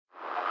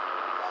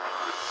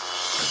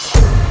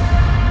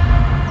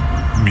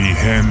Mi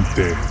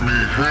gente.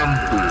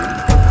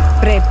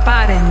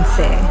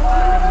 Prepárense.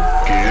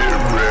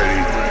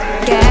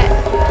 Get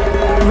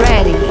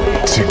ready.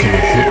 To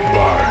get hit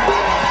by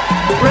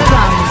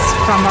Rhythms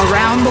from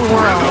around the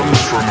world.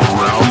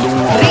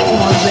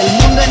 Ritmos del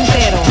mundo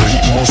entero.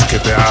 Ritmos que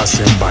te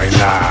hacen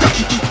bailar.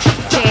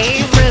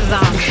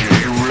 J-Rhythm.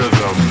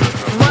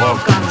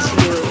 Welcome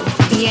you.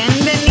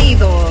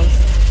 Bienvenidos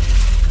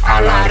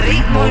a la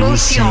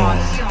Ritmolución.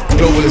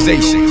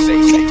 Globalization.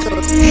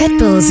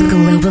 Pitbull's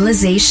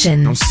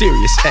Globalization. On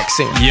Sirius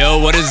XM. Yo,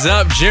 what is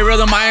up?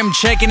 J-Rhythm, I am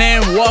checking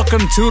in.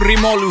 Welcome to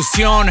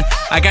Ritmolución.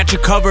 I got you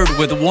covered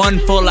with 1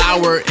 full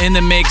hour in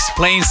the mix,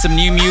 playing some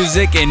new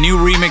music and new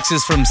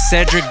remixes from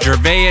Cedric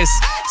Gervais,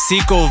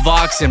 Zico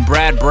Vox, and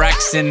Brad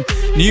Braxton.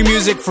 New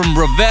music from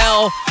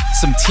Ravel,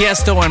 some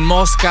Tiesto and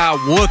Mosca,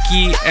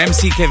 Wookie,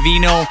 MC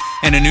Kevino,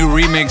 and a new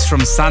remix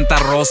from Santa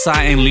Rosa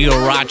and Leo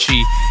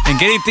Rachi. And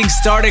getting things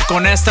started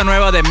con esta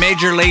nueva de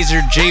Major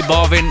Lazer, J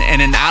Balvin,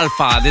 and an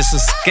Alpha. This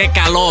is Que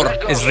Calor.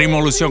 Es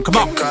Ritmolución. Come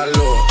on. Que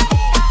calor,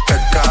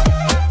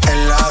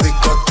 en la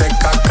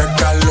discoteca, que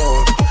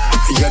calor.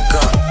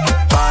 Yeca,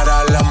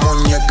 para la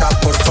muñeca,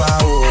 por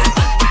favor.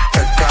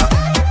 Yeca,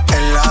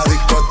 en la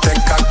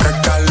discoteca, que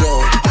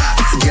calor.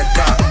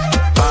 Yeca,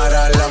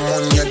 para la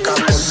muñeca,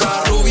 por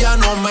favor. Esa rubia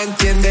no me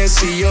entiende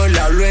si yo le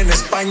hablo en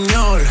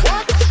español,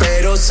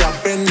 pero se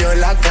aprendió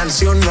la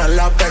canción a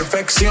la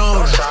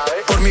perfección.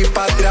 Por mi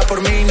patria,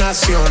 por mi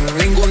nación,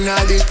 ninguna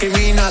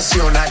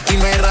discriminación. Aquí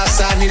no hay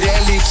raza ni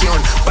religión,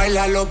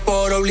 bailalo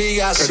por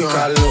obligación. Qué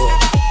calor,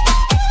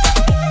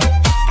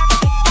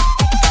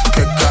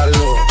 qué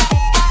calor,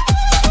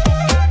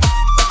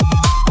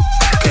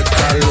 qué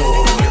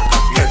calor,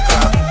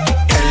 yeca,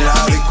 en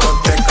la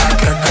discoteca,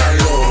 qué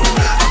calor,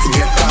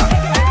 yeca,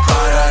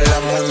 para la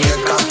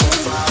muñeca, por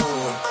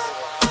favor,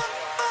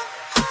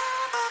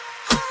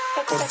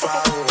 por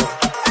favor.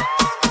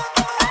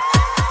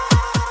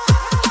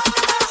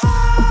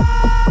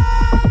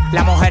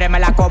 Las mujeres me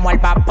la como al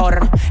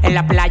vapor, en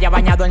la playa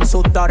bañado en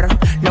sudor.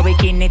 Los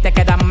bikinis te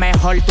quedan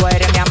mejor, tú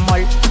eres mi amor,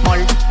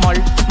 mol.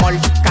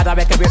 Cada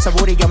vez que veo ese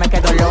booty yo me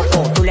quedo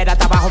loco. Tú le das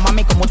trabajo,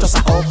 mami, con mucho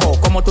saoco.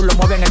 Como tú lo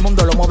mueves en el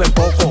mundo, lo mueves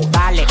poco.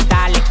 Dale,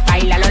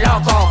 baila lo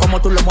loco.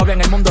 Como tú lo mueves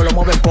en el mundo, lo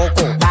mueves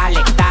poco. Dale,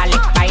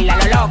 baila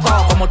lo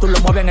loco. Como tú lo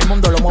mueves en el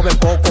mundo, lo mueves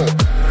poco.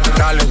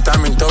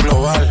 Calentamiento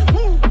global,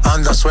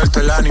 anda suelto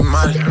el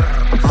animal.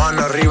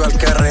 Mano arriba el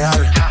que es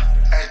real.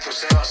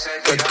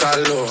 Qué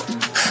calor,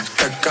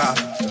 yeca,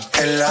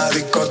 en la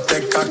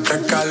discoteca,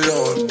 qué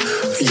calor,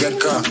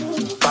 yeca,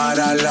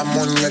 para la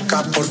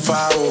muñeca, por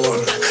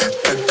favor,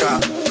 yeca,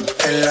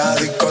 en la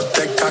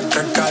discoteca,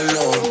 qué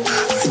calor,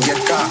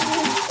 yeca,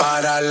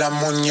 para la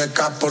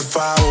muñeca, por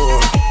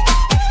favor,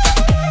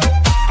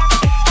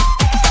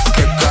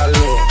 qué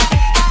calor,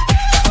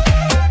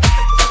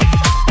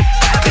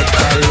 qué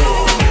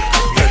calor,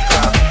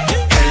 yeca,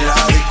 en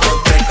la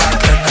discoteca,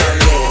 qué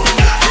calor,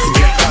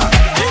 yeca,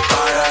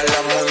 para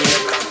la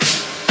muñeca.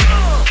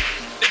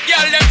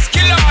 Girl, them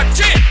skill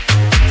archie.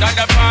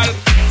 Thunderball.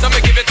 Some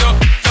give it up,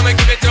 some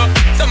give it up,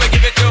 some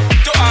give it up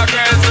to our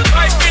girls.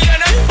 5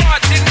 million and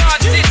 40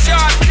 naughty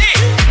shorty.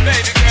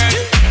 Baby girl,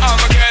 all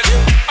my girls.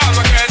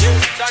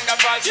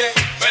 Thunderball say,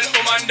 well,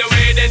 I'm on the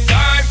way. They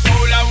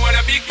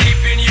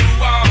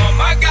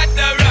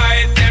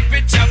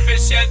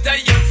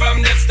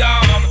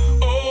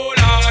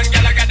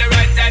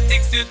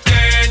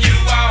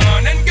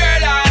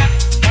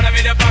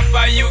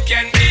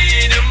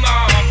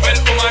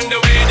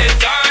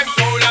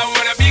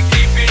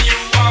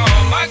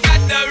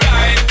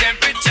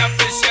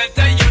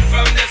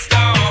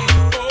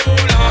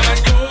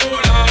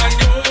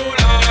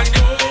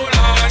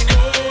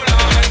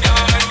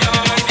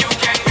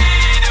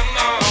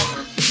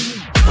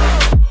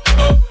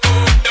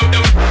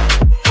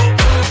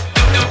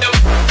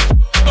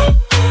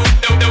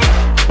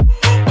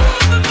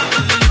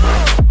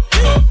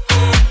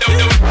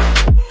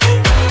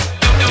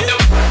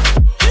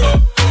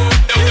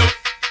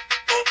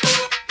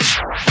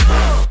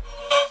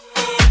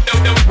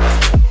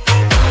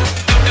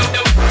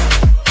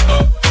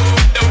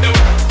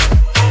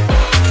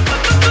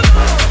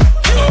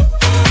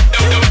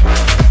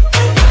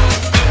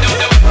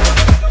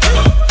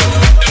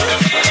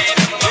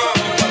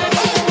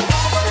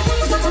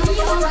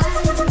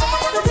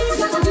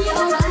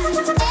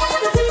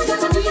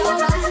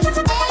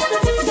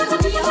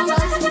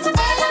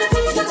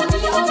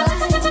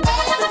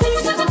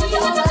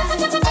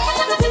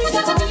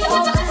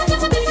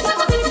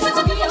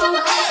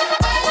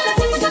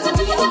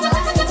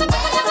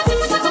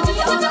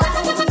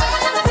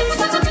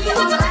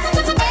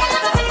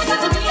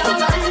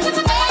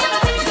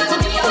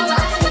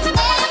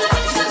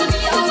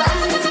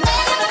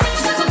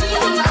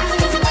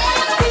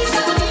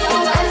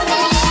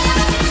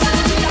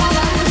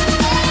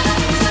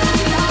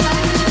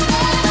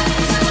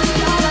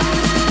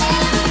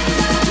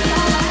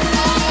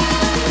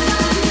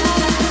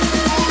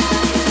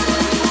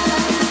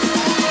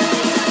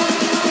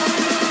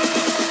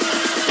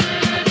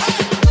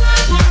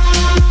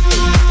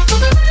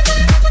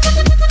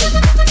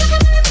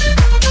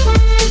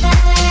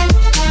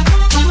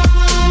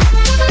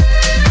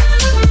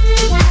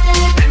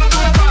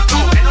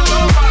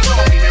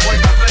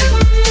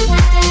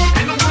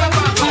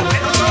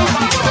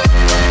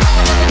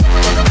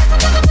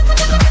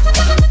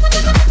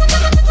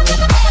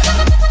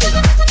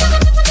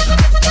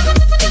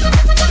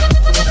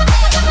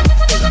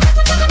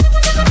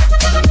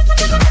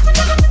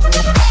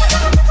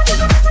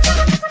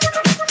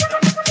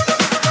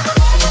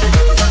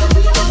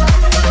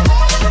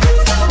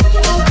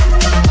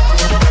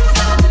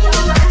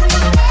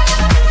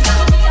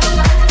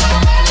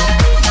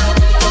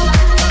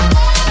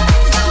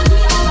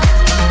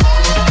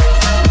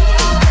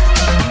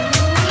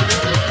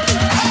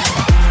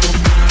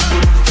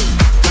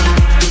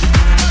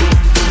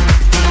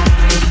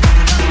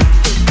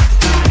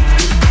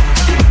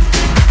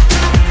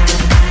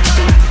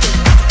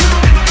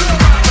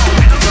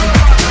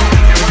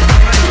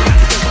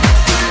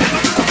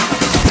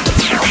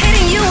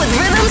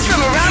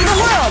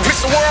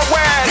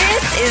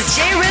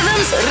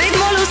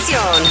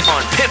Ritmolución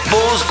on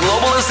Pitbull's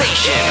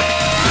Globalization,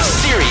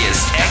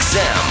 Sirius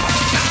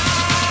XM.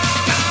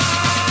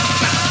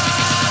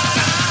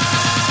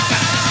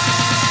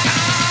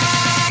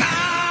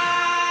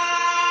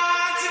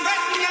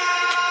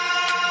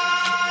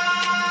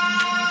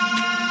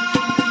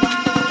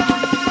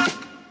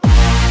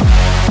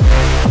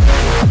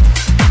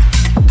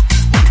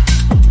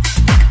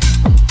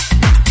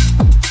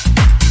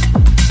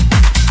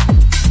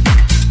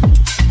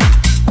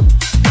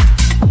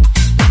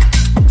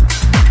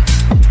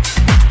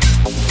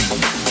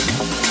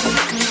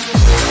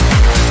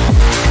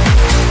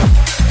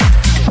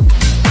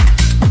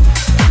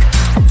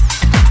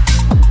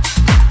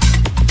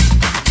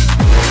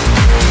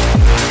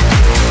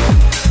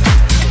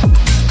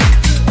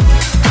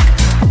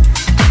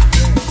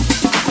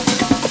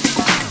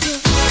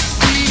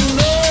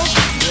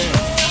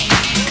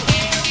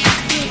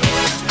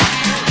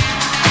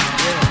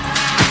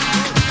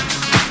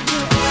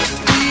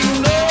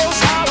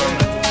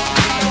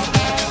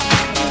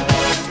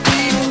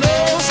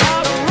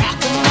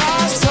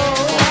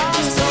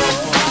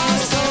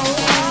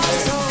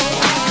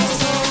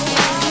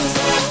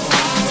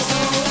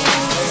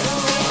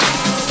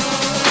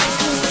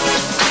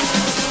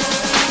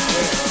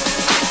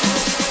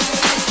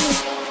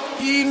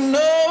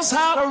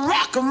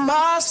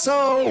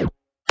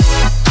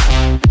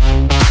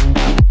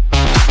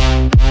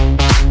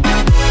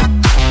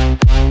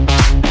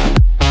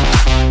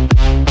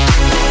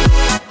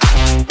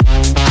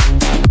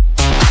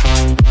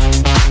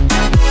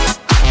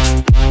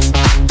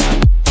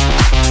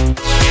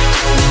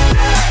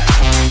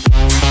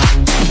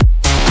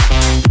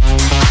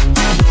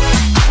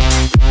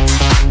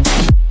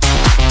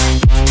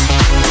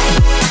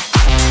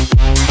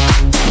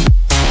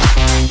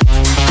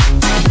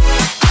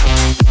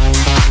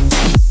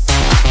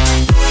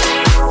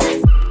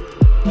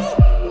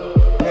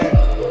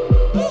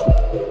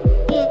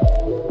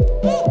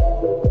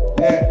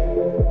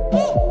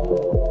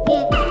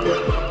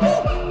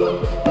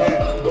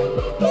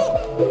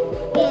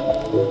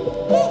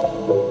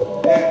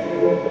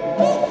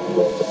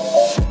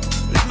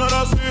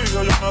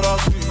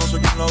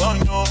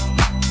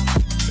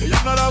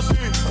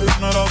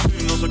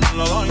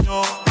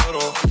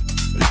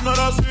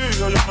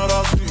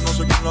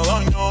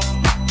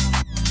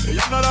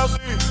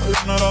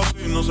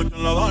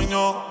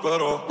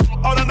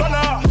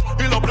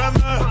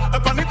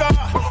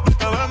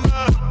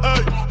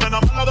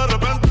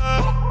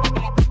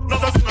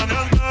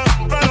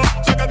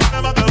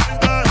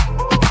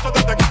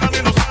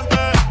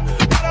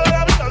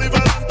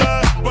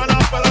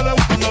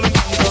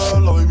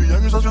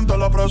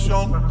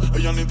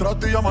 Ella ni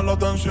trata y llama la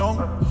atención.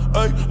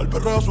 Ey, el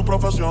perreo es su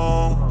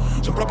profesión.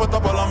 Siempre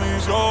apuesta para la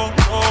misión.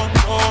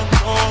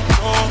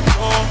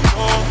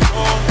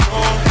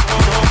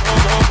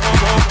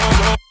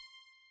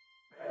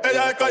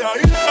 Ella es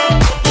calladita.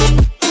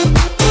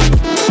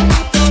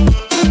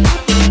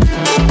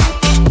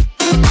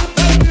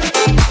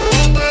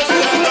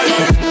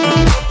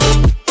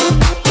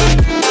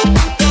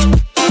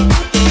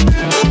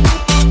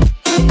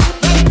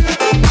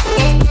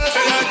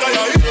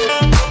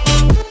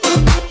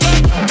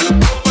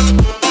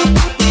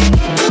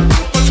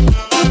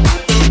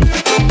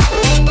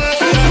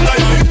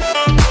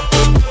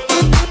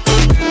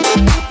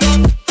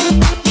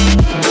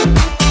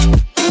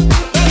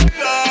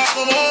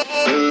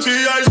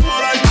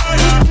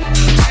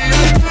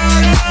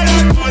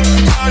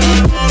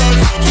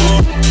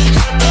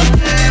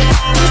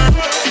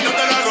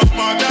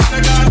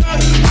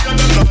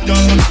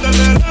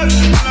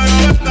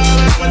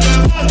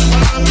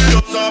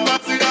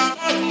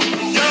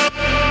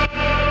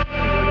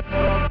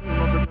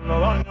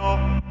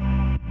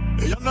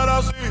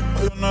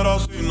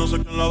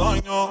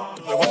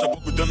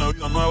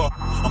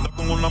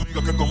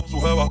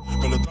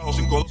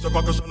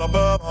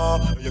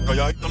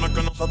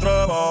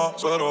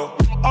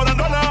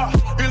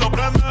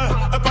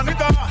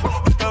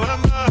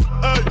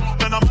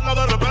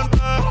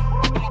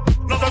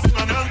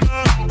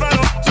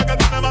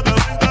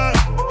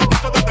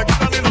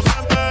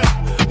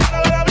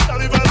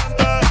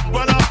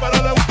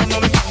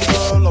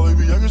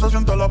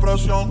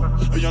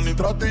 Ella ni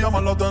trata y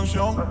llama la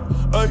atención.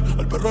 Ey,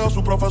 el perreo es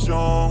su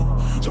profesión.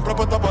 Siempre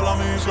apuesta para la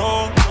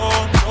misión.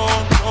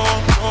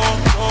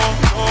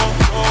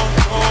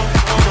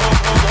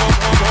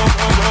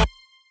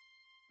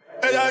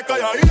 Ella es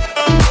calladita.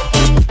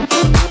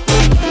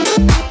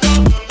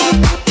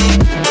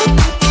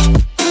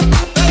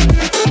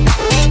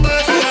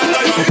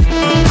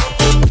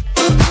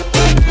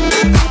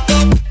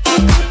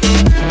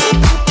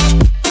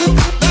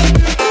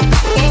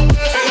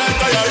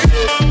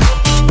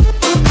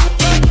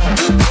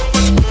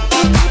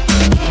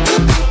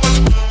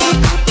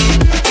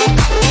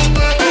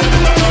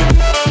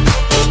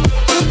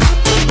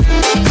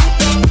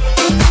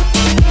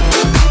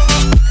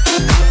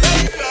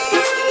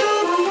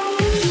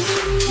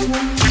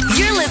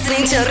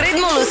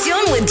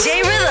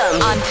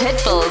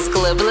 Pitbull's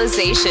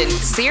Globalization,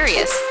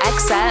 Sirius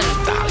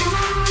XM.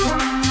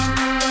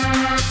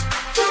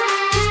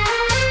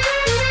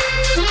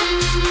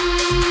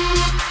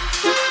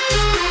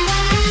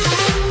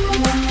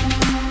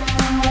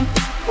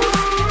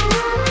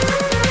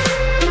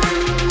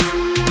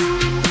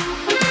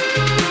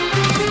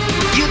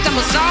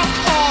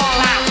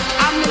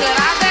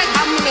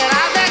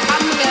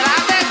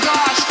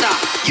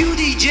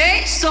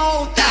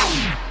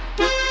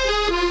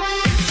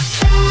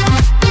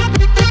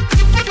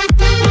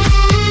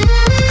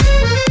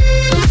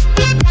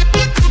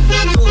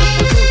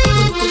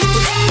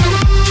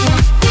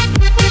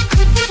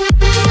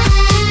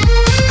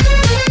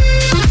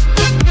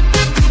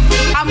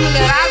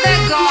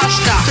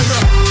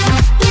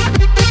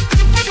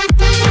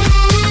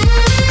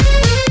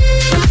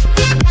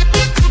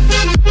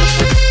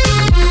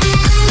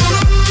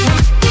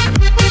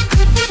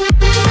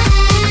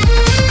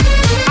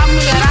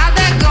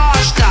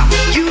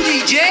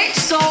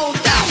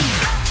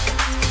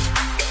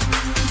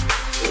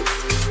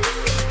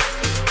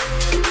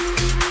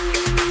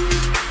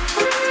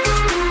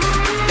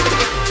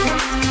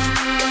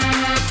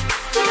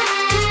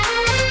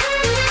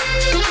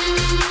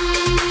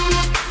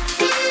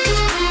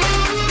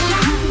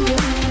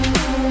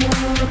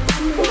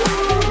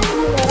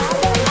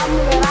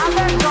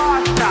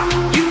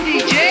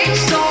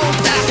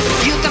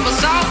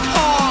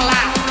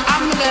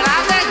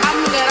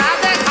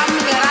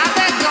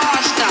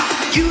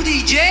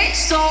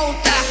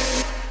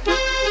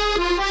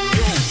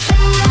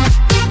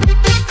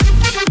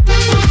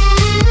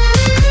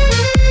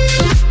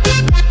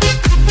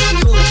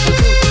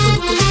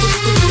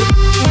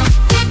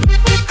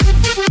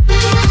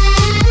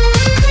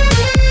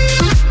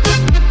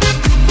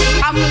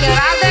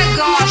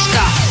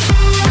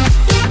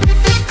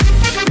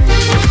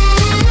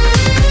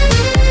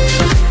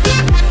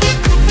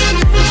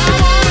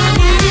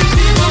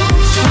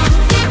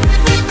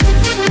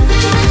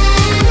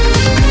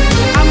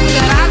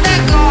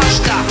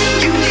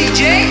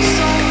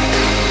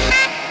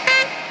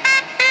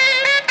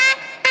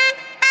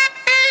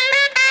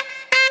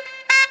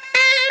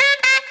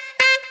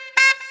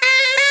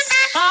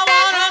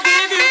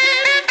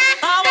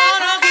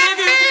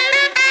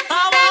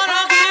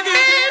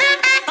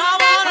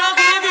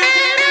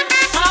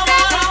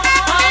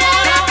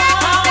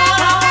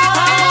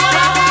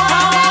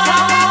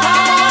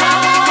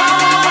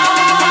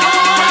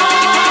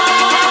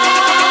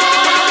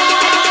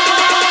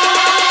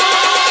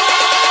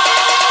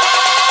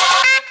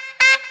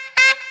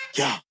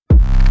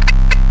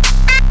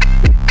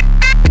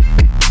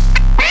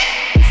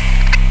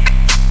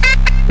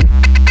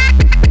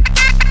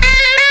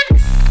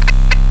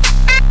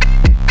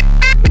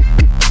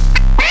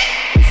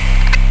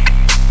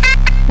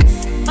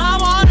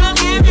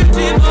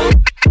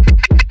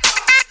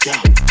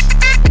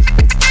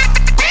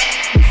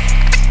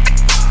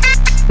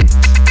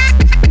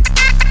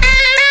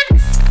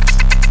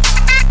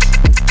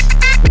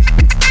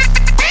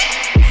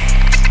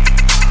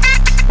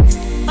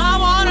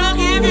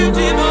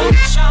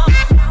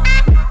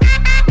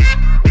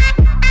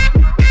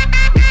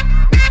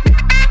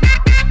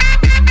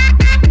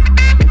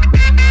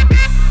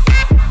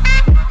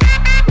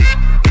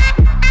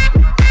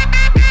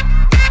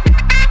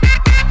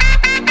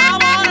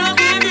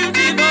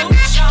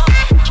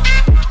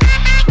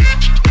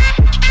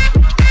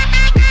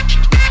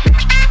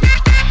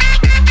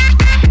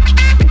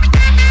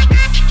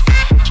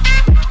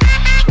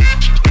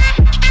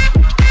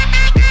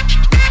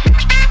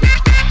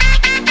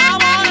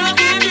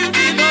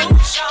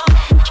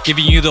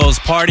 you those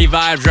party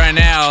vibes right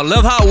now.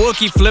 Love how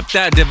Wookie flipped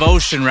that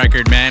Devotion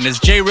record, man. It's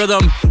J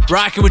Rhythm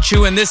rocking with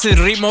you, and this is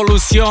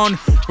Ritmolucion.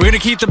 We're gonna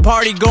keep the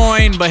party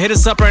going, but hit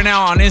us up right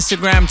now on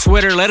Instagram,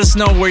 Twitter. Let us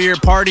know where you're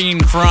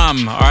partying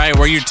from, all right,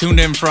 where you're tuned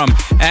in from,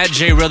 at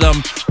J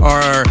Rhythm or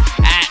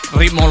at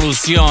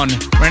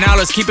Ritmolucion. Right now,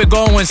 let's keep it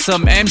going with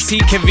some MC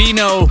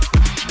Kevino.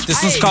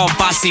 This one's called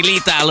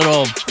Facilita, a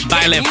little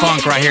baile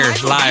funk right here,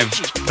 live.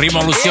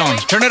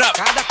 Ritmolucion. Turn it up.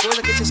 Cada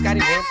coisa que esses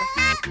caras inventam.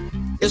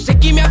 Eu sei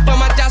que minha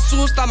fama te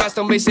assusta, mas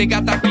também sei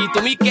gata que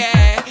tu me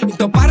quer.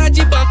 Então para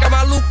de banca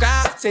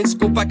maluca, sem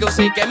desculpa que eu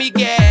sei que é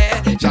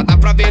migué. Já dá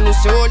pra ver no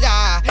seu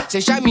olhar, sem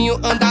charminho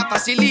andar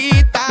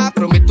facilita.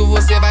 Prometo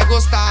você vai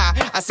gostar,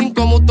 assim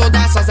como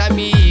todas suas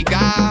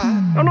amigas.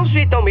 Eu não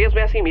sou tão mesmo,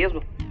 é assim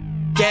mesmo.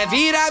 Quer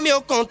virar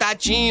meu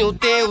contatinho,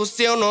 ter o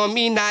seu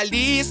nome na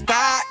lista?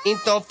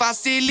 Então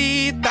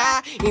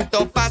facilita,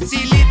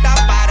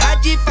 para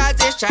de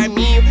fazer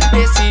charminho,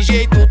 desse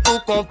jeito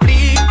tu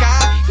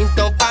complica.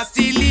 Então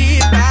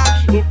facilita,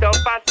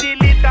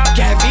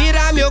 quer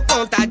virar meu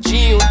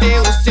contatinho, ter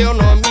o seu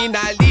nome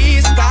na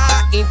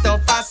lista? Então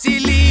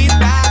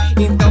facilita,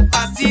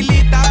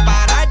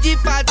 para de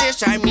fazer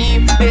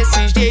charminho,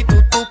 desse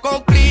jeito tu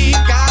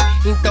complica.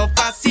 Então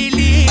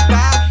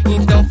facilita.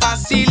 Então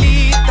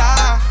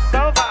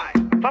vai,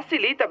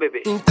 facilita,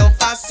 bebê. Então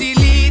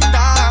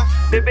facilita,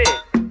 bebê,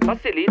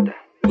 facilita.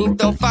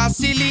 Então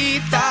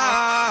facilita.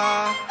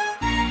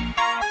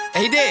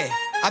 RD,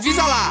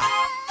 avisa lá.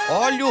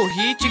 Olha o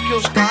hit que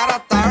os caras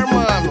tá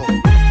armando.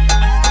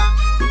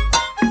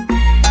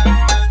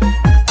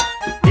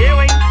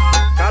 Eu, hein?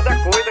 Cada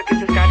coisa que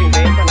esses caras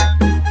inventam, né?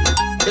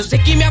 Eu sei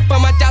que minha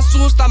fama te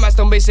assusta, mas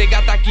também sei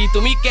gata que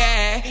tu me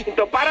quer.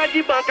 Então para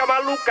de banca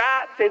maluca,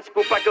 sem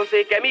desculpa que eu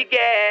sei que é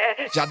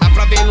migué. Já dá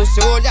pra ver no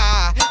seu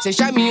olhar, sem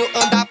charminho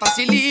andar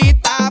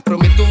facilita.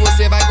 Prometo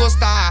você vai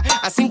gostar,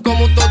 assim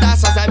como todas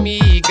suas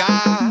amigas.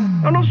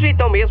 Eu não sou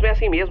tão mesmo, é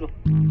assim mesmo.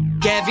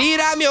 Quer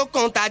virar meu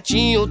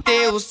contatinho,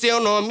 ter o seu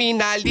nome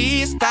na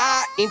lista?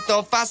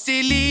 Então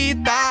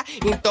facilita,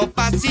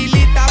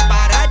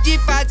 para de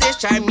fazer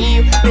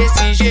charminho,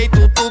 desse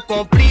jeito tu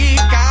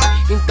complica.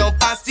 Então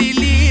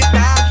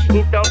facilita,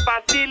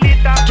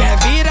 quer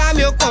virar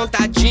meu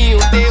contatinho,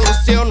 ter o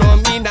seu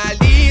nome na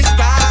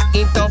lista?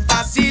 Então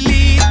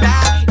facilita,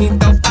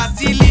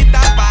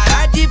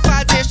 para de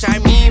fazer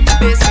charminho,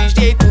 desse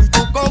jeito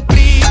tu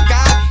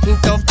complica.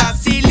 Então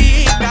facilita.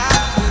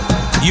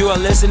 You are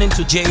listening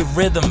to J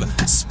Rhythm.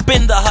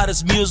 Spin the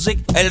hottest music.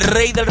 El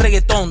rey del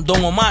reggaetón,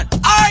 Don Omar.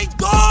 ¡Ay,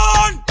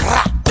 Don!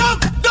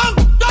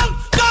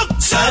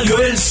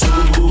 Salió el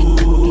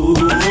sol,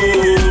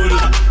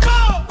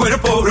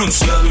 cuerpo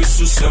bronceado y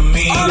sus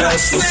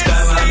amigas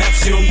buscaban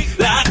acción.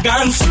 La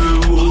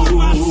canción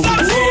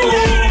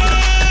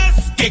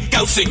que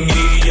causa en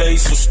ella y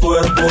sus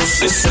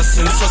cuerpos esa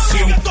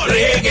sensación.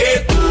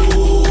 Reggaetón,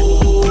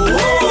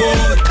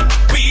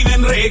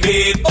 piden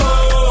reggaetón.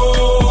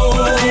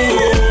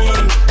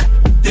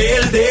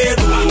 Del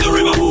dedo,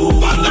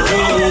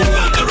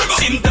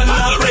 sientan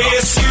la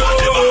presión.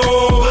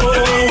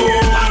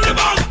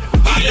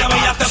 Y la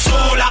bella está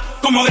sola,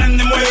 como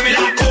grande mueve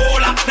la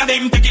cola. La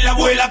dente que la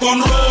abuela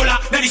con rola.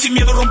 Nadie sin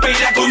miedo rompe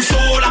la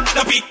consola.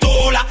 La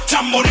pistola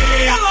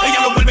chambonea,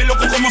 ella lo vuelve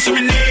loco como se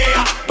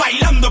menea.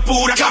 Bailando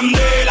pura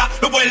candela,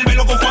 lo vuelve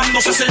loco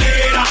cuando se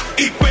acelera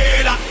y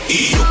pela.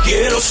 Y yo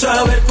quiero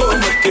saber cómo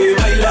es que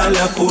baila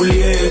la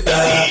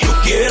Julieta. Y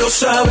yo quiero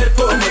saber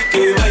cómo es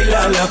que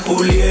baila la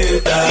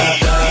Julieta.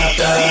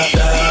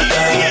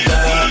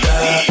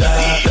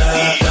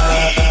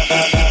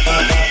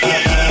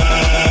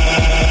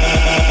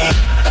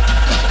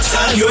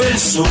 Salió el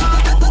sol.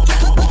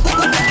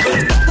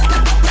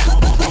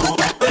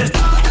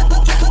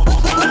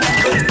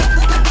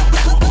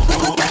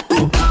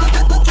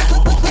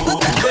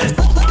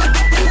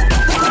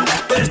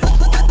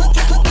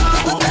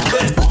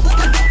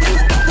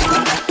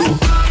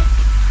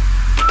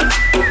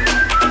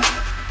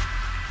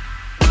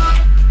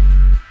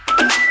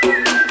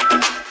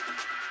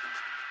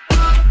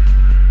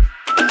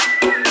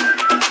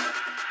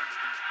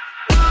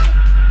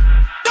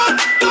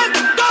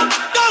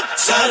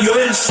 Salió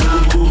el sol,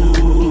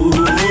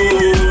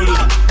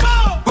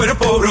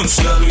 cuerpo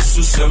bronceado y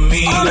sus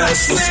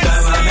amigas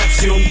buscaban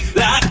acción.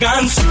 La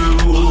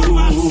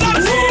canción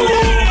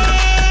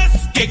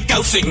que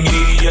causa en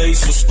ella y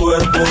sus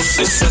cuerpos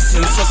esa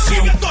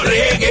sensación.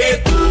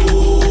 Reggaetón,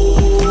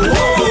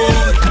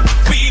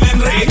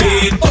 piden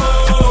reggaetón.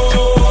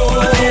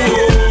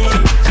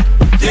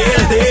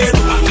 Del dedo,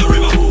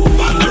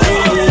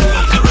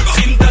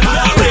 sientan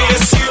la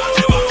presión.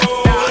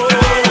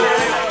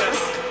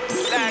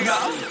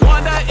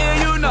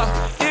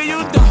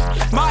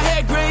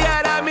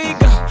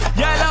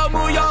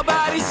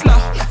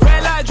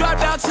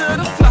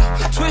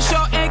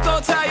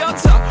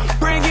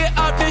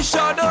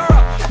 Shoulder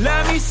up,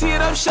 let me see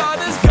them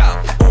shoulders go.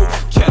 Ooh,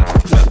 yeah,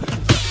 look.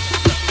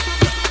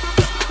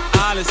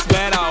 Honest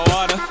man, I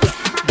wanna.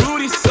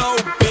 Booty so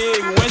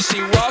big when she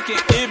walking,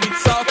 it be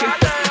talking.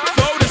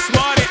 Throw the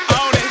smarty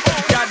on it.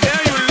 Goddamn,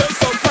 you look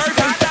so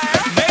perfect.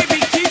 Baby,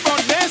 keep on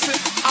dancing.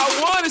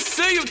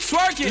 you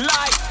twerking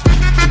like.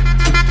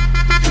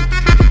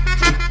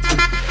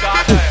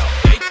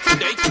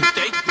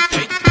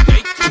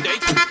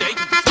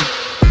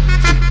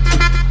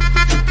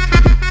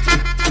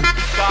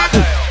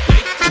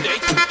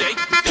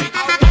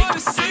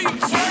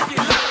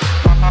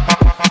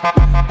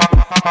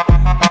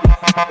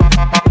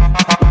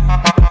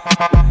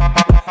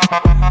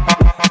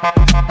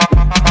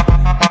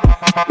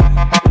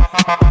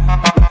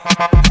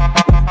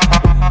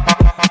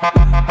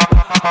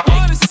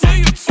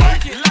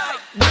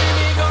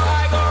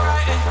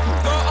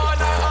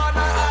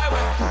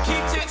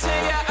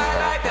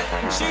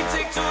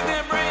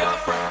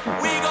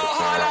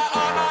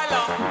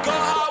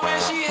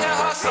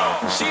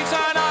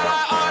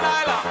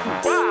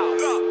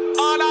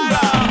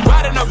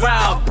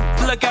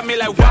 Look at me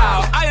like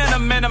wow, I am the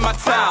man of my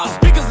town.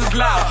 Speakers is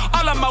loud,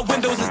 all of my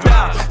windows is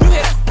down. You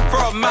hit for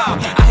a mile,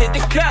 I hit the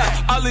club.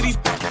 All of these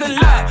in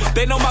love,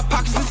 they know my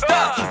pockets and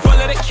stuff full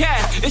of the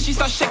cash, and she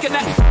start shaking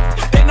that.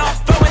 They know I'm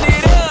throwing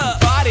it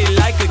up. Body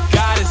like a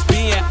goddess,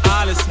 being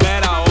honest,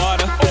 man, I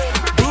order.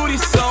 Booty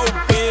so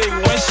big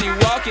when she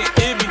walking,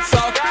 it be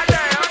talking.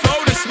 Flow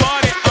this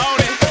morning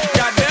on it.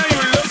 Goddamn,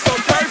 you look so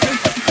perfect.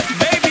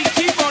 Baby,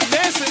 keep on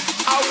dancing.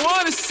 I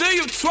wanna see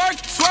you twerk,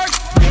 twerk.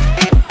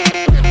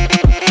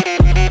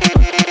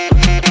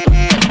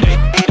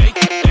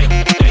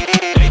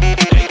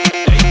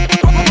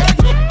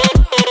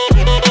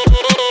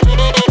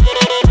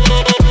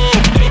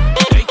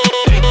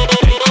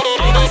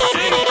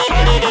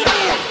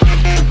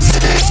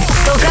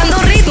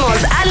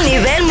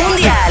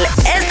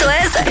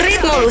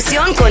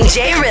 Con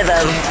J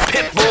Rhythm.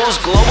 Pitbull's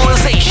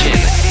Globalization,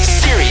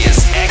 Sirius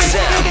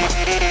XM.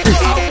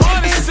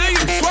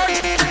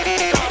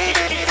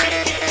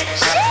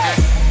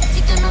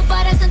 Si tú no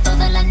paras en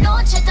toda la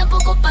noche,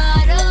 tampoco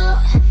paro.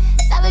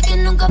 Sabes que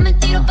nunca me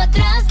tiro para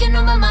atrás, que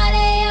no me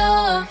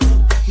mareo.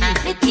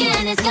 Me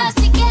tienes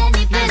casi que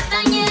ni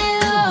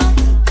pestañeo.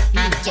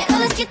 Quiero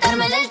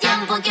desquitarme del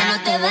tiempo que no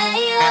te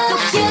veo.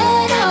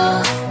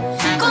 Quiero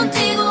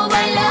contigo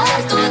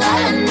bailar toda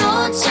la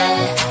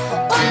noche.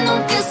 Cuando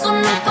empiezo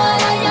no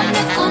para, ya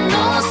me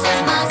conoces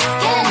más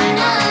que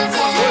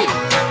nadie.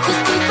 Yo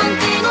estoy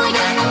contigo,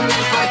 ya no me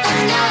importa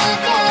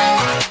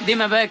nadie.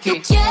 Dime, Becky.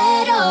 Yo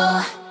quiero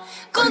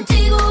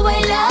contigo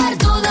bailar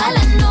toda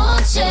la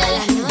noche.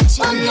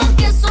 Cuando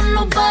empiezo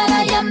no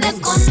para, ya me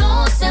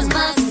conoces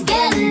más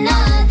que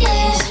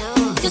nadie.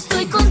 Yo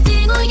estoy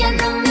contigo, ya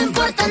no me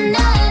importa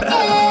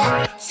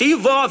nadie. Se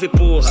envolve,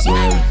 porra. Se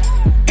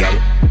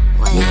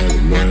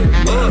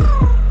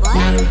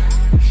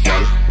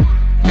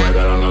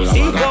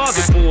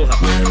envolve, porra.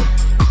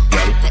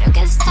 Pero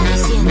qué está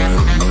diciendo?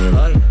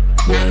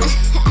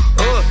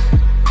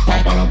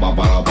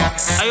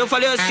 Aí eu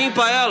falei assim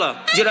pra ela,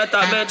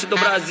 diretamente do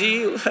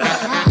Brasil.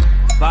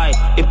 Vai,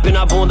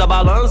 empina a bunda,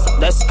 balança,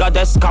 desce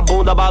com a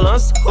bunda,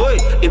 balança. Oi,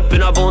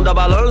 empina a bunda,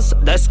 balança,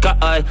 desce com a...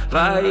 Ai,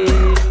 vai.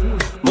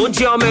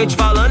 Mundialmente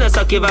falando,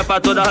 essa aqui vai pra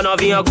toda a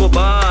novinha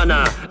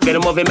cubana. Vem no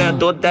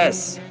movimento,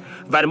 desce,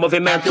 vai no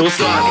movimento,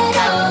 sobe.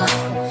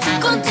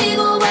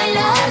 Contigo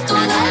bailar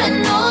toda la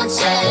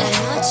noche.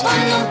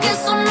 Cuando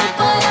empiezo no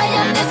para,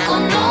 ya me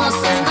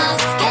conoces más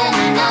que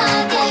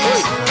nadie.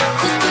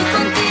 Yo estoy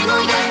contigo,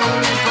 ya no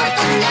me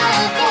importa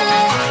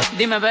nadie.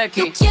 Dime,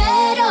 Becky. Yo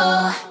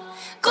quiero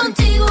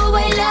contigo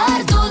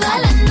bailar toda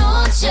la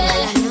noche.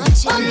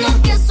 Cuando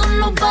empiezo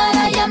no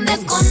para, ya me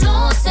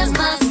conoces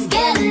más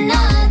que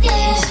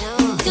nadie.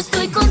 Yo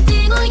estoy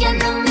contigo, ya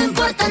no me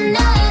importa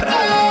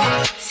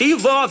nadie. Se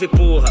envolve,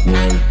 porra.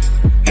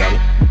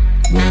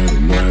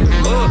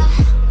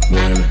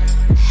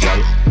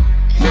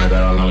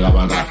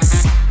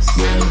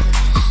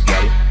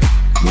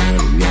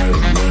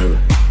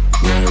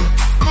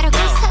 Pero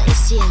qué está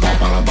diciendo?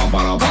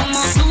 Como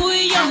tú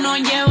y yo nos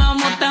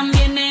llevamos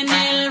también en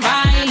el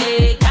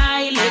baile,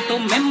 baile,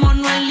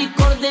 tomémonos el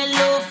licor de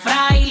los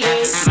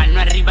frailes. Mano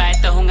arriba,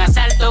 esto es un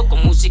asalto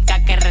con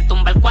música que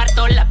retumba el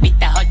cuarto. La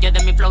pista joyo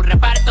de mi flow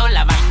reparto,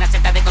 la vaina se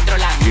está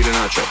descontrolando.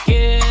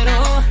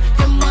 Quiero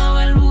que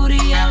mueva el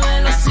booty a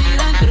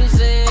velocidad en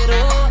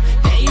crucero,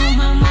 que yo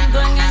me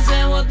monto en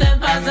ese bote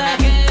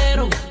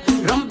pasajero.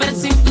 Romper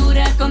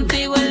cintura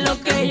contigo es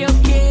lo que yo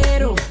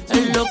quiero,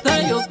 es lo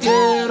que yo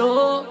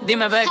quiero.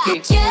 Dime,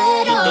 Becky.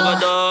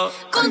 Quiero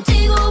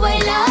contigo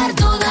bailar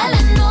toda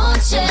la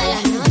noche.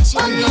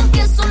 Cuando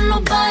empiezo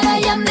no para,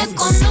 ya me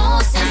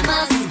conoces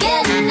más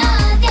que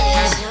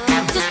nadie.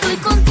 Yo estoy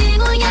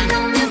contigo, ya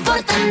no me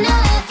importa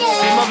nadie.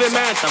 Se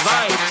movimenta,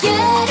 vai.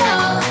 Quiero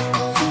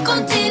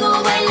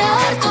contigo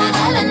bailar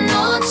toda la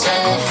noche.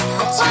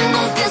 Cuando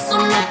empiezo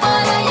no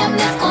para, ya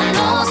me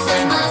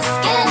conoces más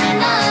que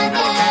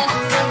nadie.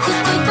 Yo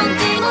estoy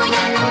contigo,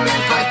 ya no me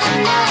importa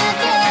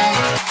nadie.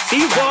 Se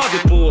envolve,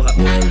 porra.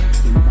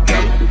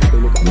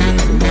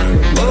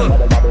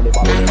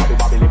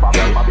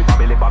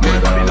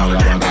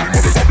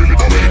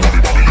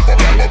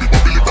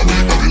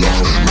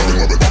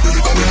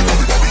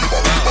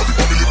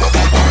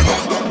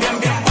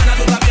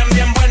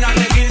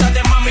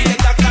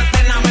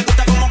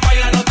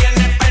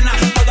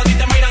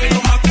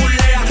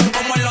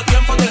 Como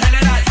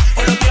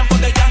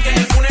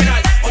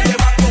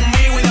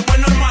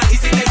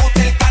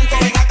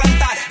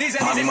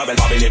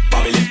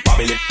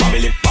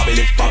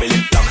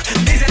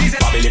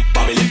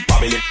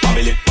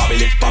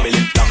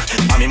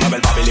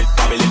babili,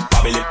 babili,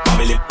 babili,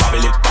 babili,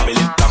 babili,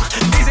 babili, blam.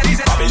 Dice,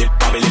 dice, babili,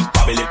 babili,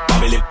 babili,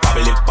 babili,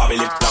 babili,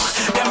 babili, blam.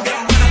 Bien,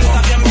 bien buena, tú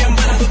estás bien, bien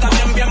buena, tú estás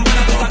bien, bien buena,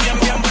 tú estás bien,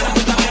 bien buena, tú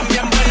estás bien,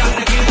 bien buena.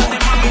 Requítate,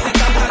 mami, te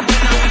estás buena, me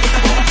quita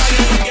como tal y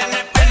no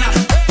tienes pena.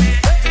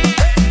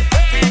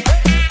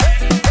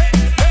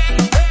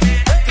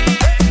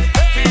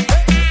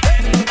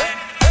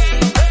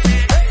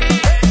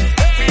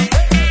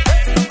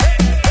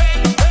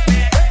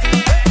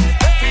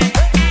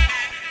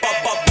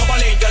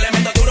 Yo le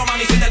meto duro,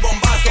 mami, siente el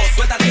bombazo.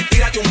 Suéltate,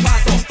 tírate un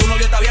paso. Tu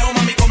novio está viejo,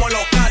 mami, como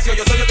los Casio.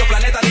 Yo soy de otro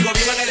planeta, digo,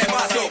 vivo en el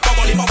espacio.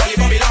 Popoli, popoli,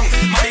 popilón.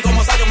 Mami,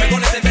 como Sayo, me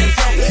pones en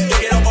tensión. Yo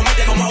quiero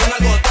comerte como a un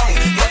algodón.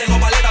 No tengo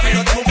paleta,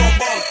 pero tengo un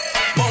bombón.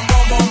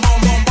 Bombón,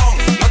 bombón, bombón.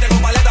 No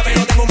tengo paleta,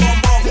 pero tengo un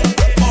bombón.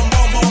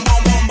 Bombón,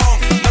 bombón, bombón.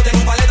 No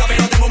tengo paleta,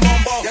 pero tengo un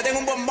bombón. Ya tengo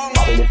un bombón.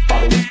 Babili,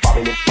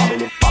 babili,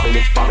 babili,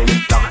 babili, babili,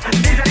 babili, blam.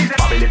 Dice, dice.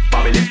 Babili,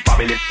 babili, babili, babili, babili, babili,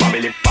 blam.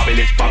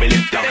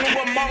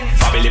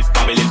 Babili,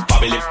 babili,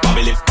 babili,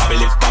 babili,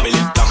 babili,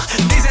 babili, blam.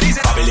 Dice,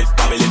 dice. Babili,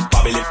 babili,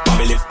 babili,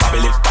 babili,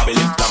 babili,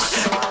 babili, blam.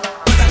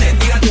 Suéltate,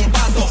 tírate un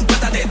paso.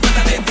 Suéltate,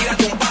 suéltate,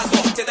 tírate un paso.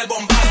 Siente el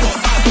bombazo.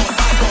 Paso,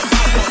 paso, paso, paso,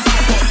 paso.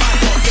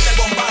 Siente el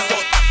bombazo.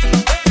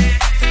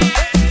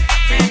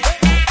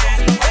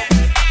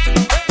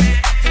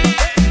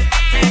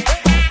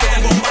 Siente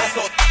el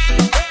bombazo.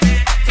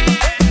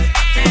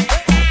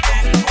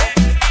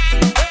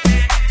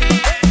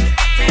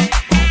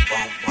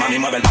 Mami,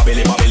 mueve el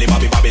babili, babili,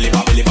 babili, babili,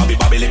 babili, babili,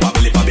 babili,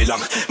 babili,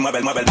 babilang. Mueve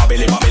el babili,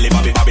 babili, babili,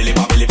 babili, babili,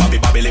 babili, babili, babili, babilang. Mami, mueve el babili, babili, babili, babili, babili,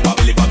 babili,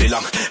 babili,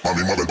 babilang. Mueve el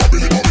babili,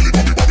 babili,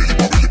 babili,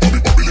 babili, babili,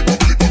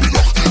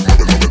 babili,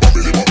 babili,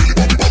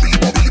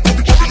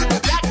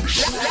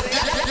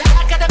 babilang.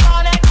 Que te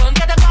pone, con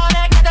que te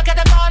pone, que te pone, que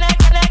te pone,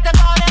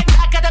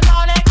 que te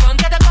pone, con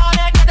que te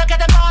pone, que te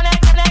pone,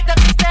 que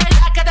te viste,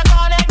 que te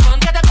pone, con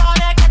que te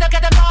pone, que te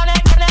pone,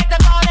 que te pone, que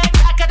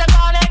te pone,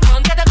 con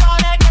que te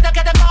pone,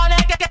 que te pone,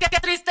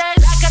 que triste,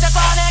 que te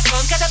pone,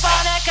 con que te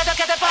pone, que te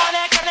pone, que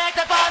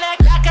te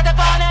pone, que te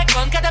pone,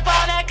 con que te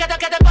pone,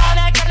 que te pone, que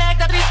te triste, que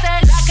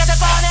te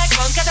pone,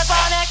 con que te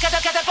pone, que te pone,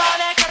 que te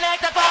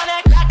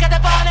pone, que te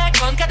pone,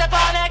 con que te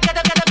pone, que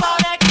te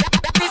pone,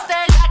 triste,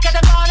 que te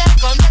pone,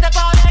 con que te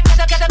pone, que te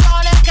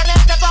pone, que te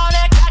pone, que te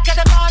pone, con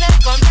que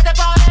te pone, que te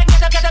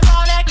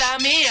pone, la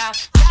mía,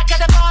 que te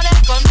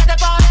pone, con que te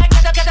pone,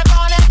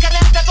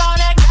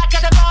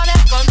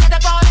 que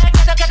te pone, que te pone, que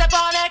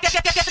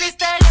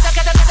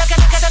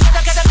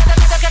te pone,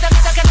 con que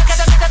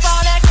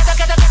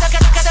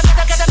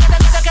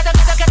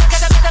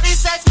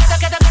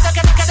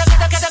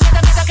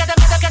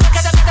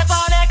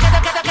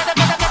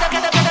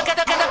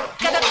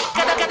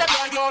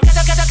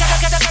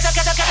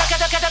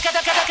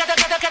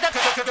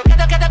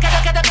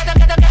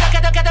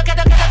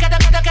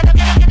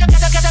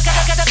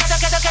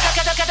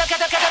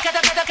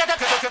pone,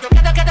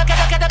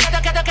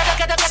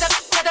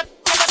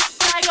 que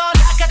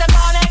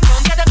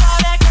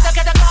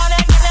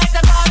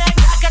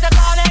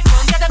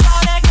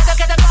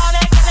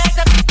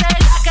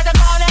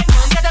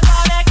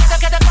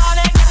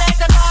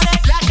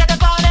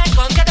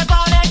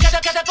te pone, que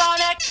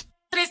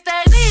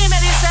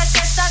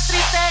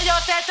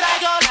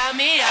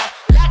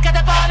triste, que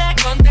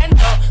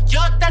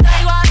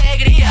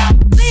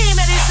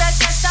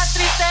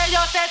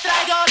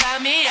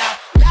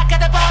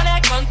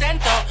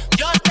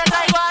te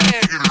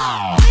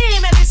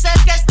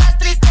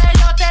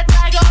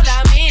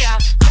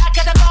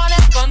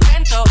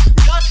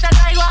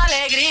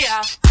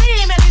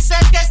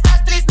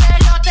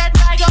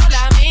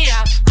pone, que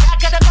te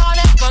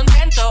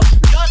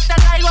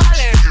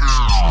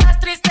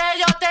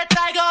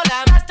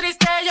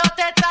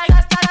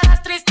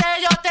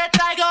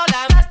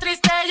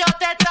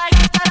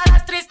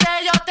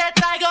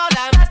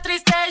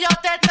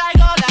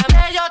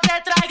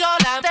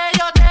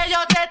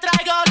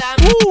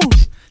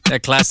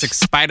That classic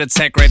Spider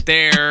Tech right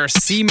there.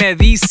 Si me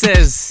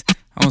dices.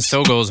 That one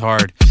still goes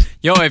hard.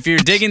 Yo, if you're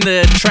digging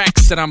the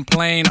tracks that I'm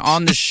playing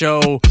on the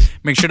show,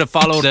 make sure to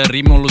follow the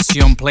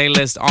Ritmolucion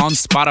playlist on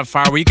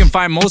Spotify, where you can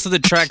find most of the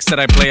tracks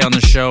that I play on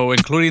the show,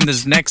 including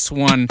this next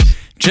one.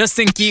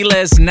 Justin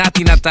Quiles,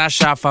 Nati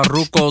Natasha,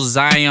 Farruko,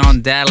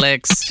 Zion,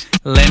 Daleks,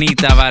 Lenny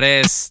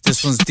Tavares.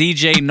 This one's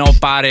DJ No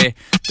Pare,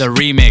 the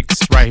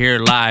remix, right here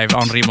live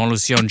on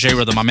Ritmolucion.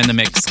 J-Rhythm, I'm in the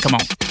mix. Come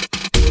on.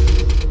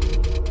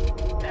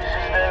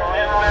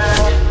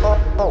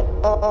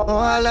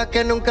 Ojalá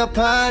que nunca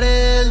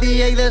pare el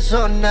DJ de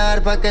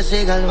sonar pa' que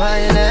siga el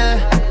baile.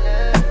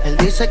 Él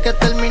dice que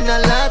termina a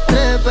las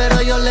 3,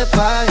 pero yo le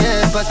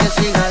pagué pa' que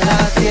siga a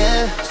las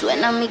 10.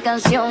 Suena mi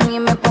canción y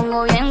me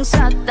pongo bien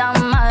sata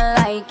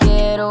mala y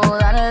quiero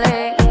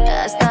darle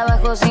hasta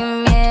abajo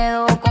sin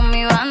miedo con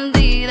mi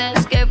bandida.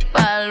 Es que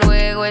pa'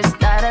 luego es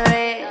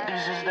tarde.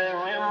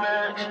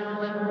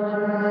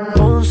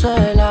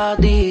 Ponce la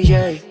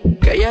DJ,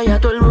 que ella ya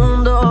todo el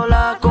mundo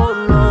la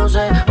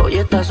conoce. Hoy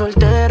está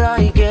soltera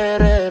y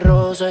quiere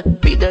roce.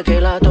 Pide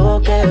que la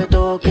toque,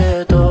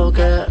 toque,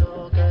 toque.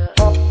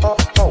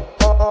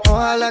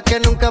 Ojalá que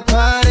nunca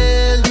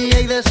pare el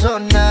DJ de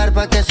sonar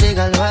pa' que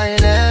siga el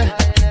baile.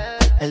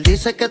 Él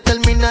dice dice que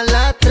termina a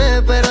las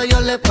 3, pero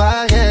yo le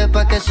pagué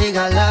pa' que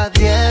siga a las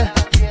 10.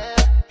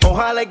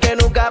 Ojalá que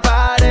nunca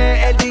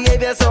pare el DJ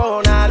de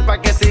sonar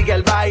pa' que siga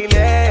el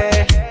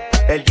baile.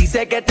 Él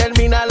dice que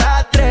termina a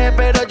las 3,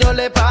 pero yo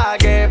le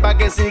pagué pa'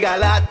 que siga a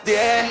las 10.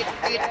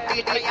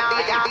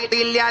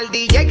 Dile al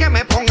DJ que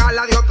me ponga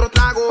la de otro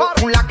trago,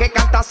 la que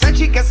canta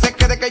Sechi, que se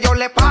quede que yo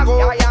le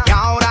pago. Y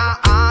ahora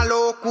a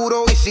lo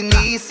oscuro y sin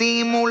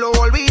disimulo,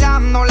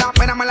 olvidando la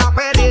pena me la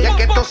pedí. Y es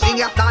que esto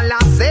sigue hasta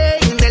las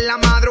 6 de la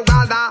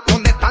madrugada.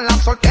 ¿Dónde están las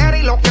solteras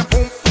y los que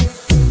fum?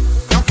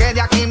 No que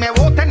de aquí me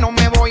boten, no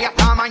me voy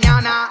hasta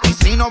mañana. Y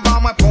si nos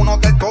vamos es por un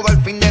hotel todo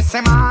el fin de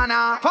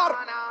semana.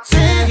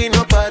 Sigue y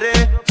no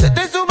paré, se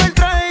te sube el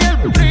traje y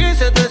el brillo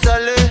se te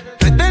sale.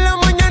 3 de la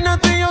mañana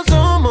tú y yo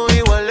somos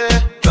iguales.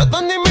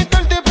 Tratan de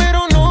imitarte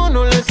pero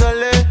no le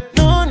sale,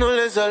 no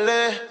le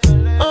sale.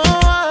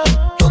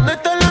 ¿Dónde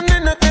están las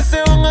nenas que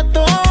se van a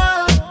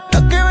todas?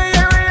 Las que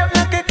bella,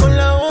 las que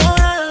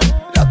colaboran,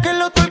 las que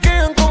lo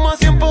torquean como a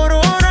 100 por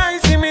hora.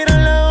 Y si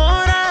miran la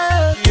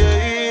hora,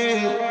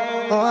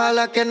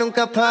 Ojalá que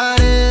nunca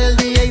pare el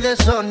DJ de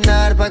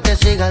sonar pa' que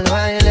siga el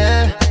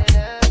baile.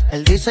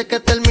 Él dice que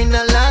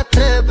termina a las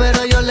 3,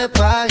 pero yo le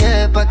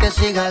pagué pa' que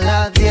siga a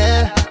las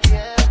 10.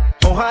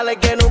 Ojalá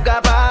que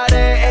nunca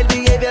pare el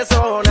DJ de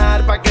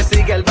sonar pa' que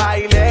siga el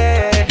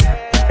baile.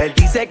 Él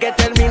dice que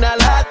termina a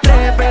las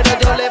 3, pero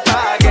yo le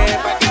pagué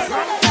pa' que siga.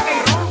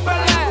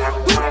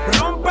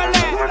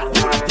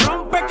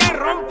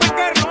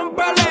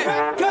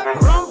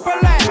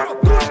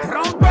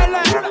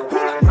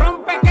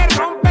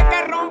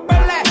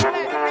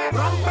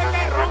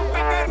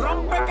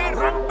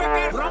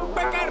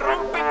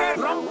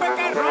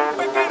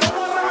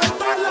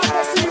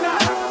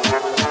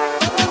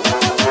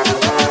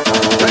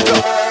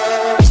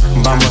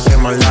 Vamos a hacer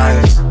más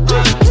live.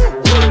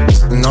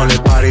 No le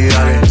pare y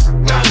dale.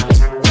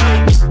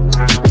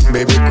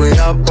 Baby,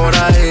 cuidado por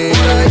ahí,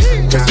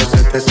 que eso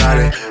se te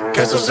sale,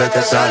 que eso se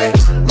te sale.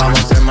 Vamos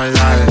a hacer más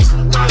live.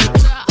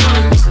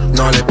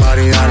 No le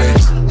pare y dale.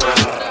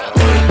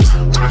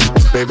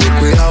 Baby,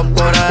 cuidado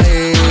por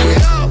ahí,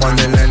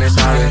 cuando el nene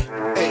sale.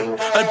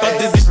 El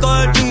paticito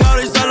del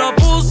chingado y se lo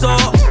puso.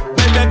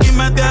 Baby, aquí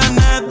me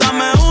tienes,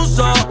 dame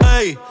uso.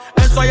 Ey,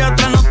 eso allá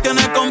atrás nos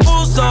tiene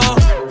confuso.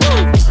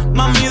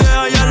 Mami,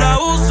 deja ya la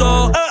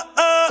uso.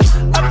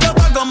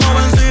 Explota como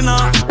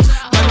benzina.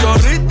 La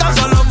chorrita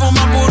solo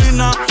fuma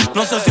purina.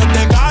 No sé si es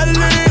de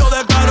Cali o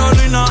de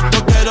Carolina.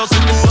 Yo quiero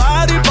sin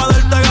jugar y pa'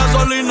 darte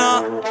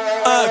gasolina.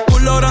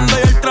 Culo grande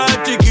y el traje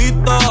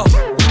chiquito.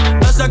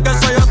 Ese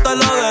queso yo te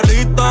lo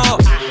derrito.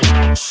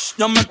 Shh,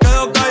 yo me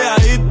quedo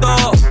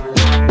calladito.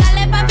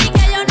 Dale papi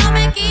que yo no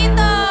me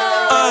quito.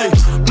 Ey,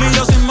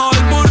 millo sin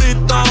mover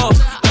burrito.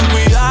 Ten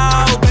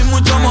cuidado que hay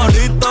mucho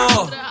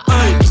morrito.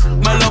 Ey,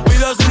 me lo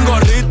pido sin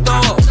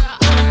gorrito.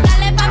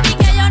 Dale papi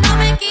que yo no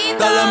me quito.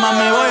 Dale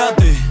mami voy a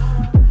ti.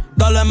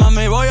 Dale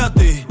mami voy a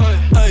ti.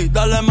 Ey,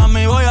 dale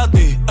mami voy a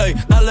ti. Ey,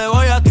 dale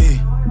voy a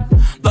ti.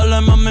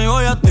 Dale mami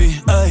voy a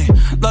ti. Ey,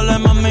 dale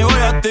mami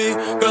voy a ti.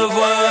 ¿Qué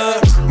fue?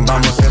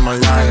 Vamos a hacer más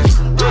live.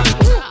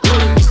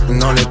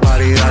 No le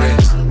pare y dale.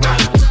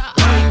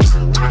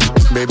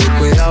 Baby,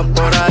 cuidado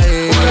por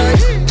ahí,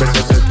 que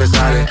eso se te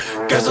sale,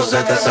 que eso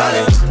se te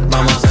sale.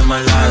 Vamos a hacer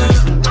más live.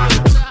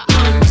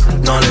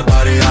 No le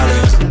pare y dale.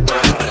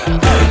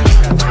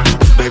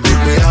 Baby,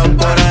 cuidado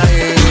por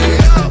ahí,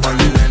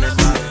 cuando el nene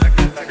sale.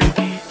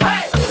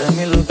 Tú eres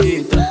mi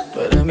loquita, tú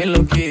eres mi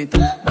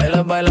loquita.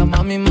 Baila, baila,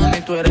 mami,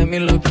 mami, tú eres mi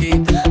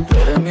loquita. Tú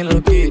eres mi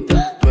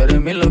loquita, tú eres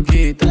mi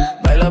loquita.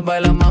 Baila,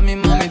 baila, mami,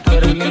 mami, tú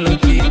eres mi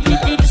loquita.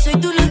 Yo soy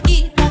tu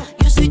loquita,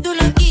 yo soy tu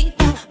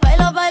loquita.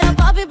 Baila, baila,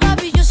 papi,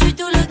 papi, yo soy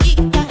tu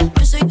loquita.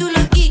 Yo soy tu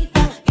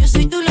loquita, yo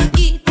soy tu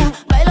loquita.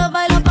 Baila,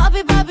 baila,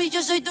 papi, papi,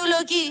 yo soy tu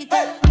loquita.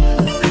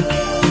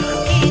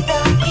 Loquita,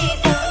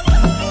 loquita.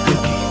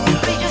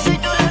 Papi, yo soy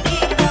tu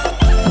loquita.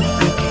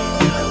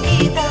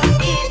 Loquita,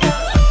 loquita.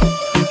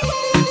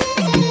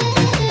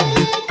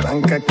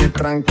 Tranca que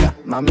tranca,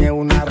 mami es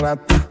una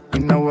rata. Y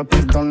no es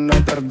perdón, no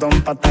es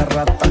perdón, pata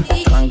rata.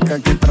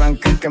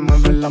 Tranca que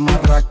mueve la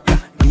marraca.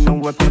 Y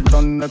no es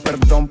perdón, no es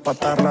perdón,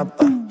 pata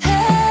rata.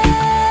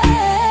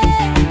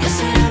 Yo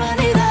soy la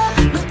bandida,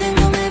 no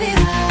tengo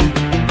medida.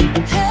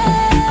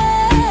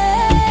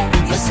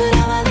 Yo soy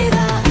la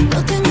bandida,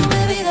 no tengo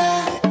medida.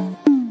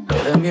 Tú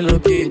eres mi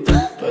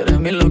loquita, tú eres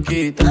mi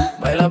loquita.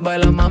 Baila,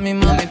 baila, mami,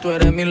 mami, tú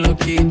eres mi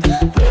loquita.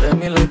 Tú eres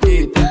mi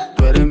loquita,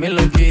 tú eres mi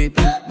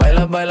loquita.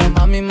 Baila, baila,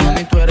 mami,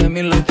 mami, tú eres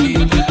mi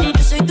loquita.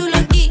 Yo soy tu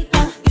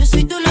loquita, yo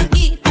soy tu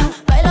loquita.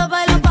 Baila,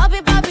 baila,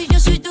 papi, papi, yo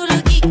soy tu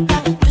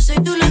loquita. Yo soy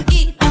tu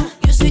loquita,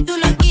 yo soy tu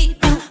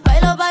loquita.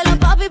 Baila, baila,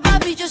 papi,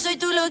 papi, yo soy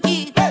tu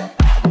loquita.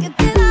 Que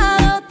te he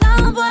dado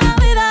tan buena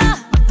vida,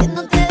 que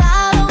no te he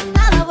dado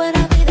nada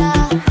buena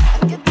vida.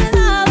 Que te he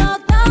dado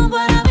tan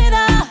buena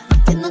vida,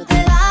 que no te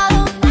he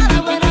dado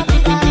nada buena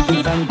vida.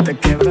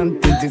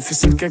 Quebrante,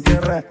 difícil que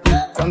querré.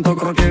 Cuánto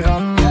creo que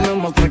gano, me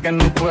muestra que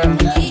no puedo.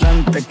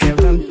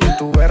 Quebrante,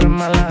 tú eres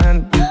mala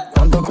gente.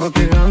 Cuánto creo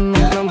que gano,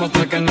 me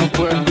muestra que no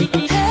puedo. Yo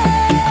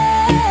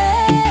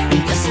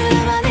soy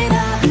la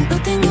bandida,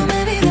 no tengo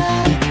medida.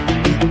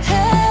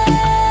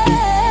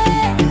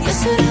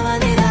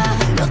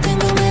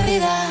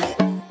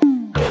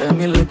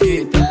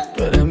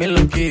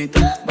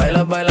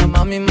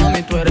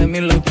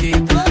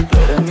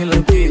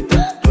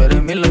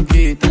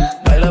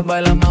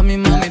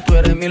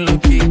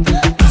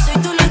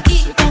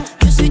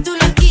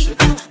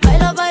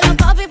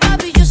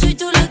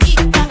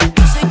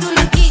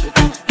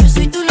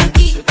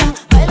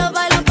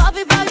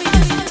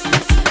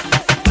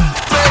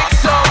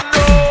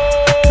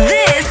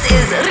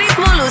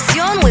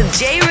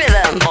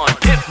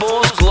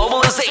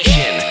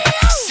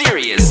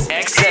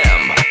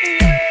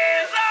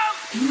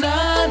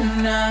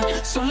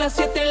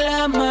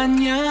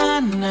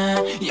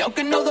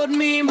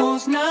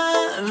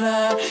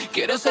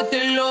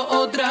 hacértelo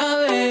otra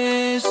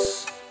vez.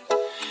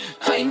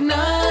 Ay,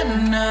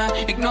 nana,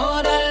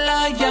 ignora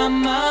la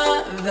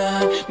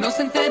llamada. No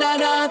se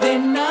enterará de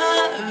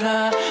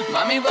nada.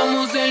 Mami,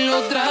 vamos a hacerlo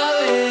otra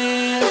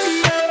vez.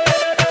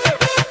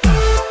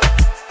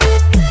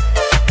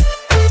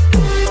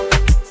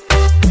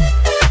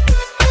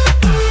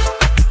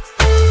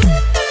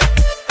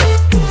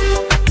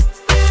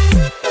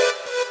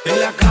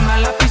 En la cama,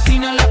 la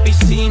piscina,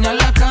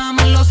 la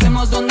cama. Lo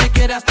hacemos donde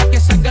quiera hasta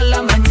que salga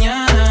la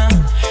mañana.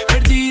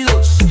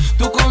 Perdidos,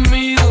 tú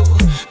conmigo.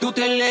 Tú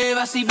te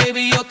elevas y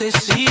baby yo te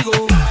sigo.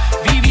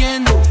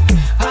 Viviendo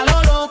a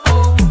lo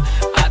loco.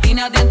 A ti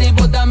nadie te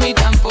importa, a mí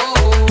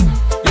tampoco.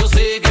 Yo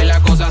sé que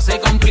la cosa se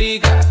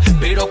complica,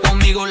 pero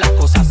conmigo la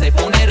cosa se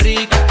pone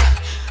rica.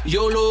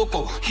 Yo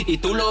loco y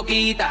tú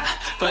loquita,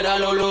 pero a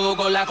lo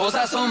loco las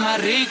cosas son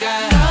más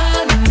ricas.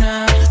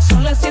 Nana,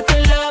 son las 7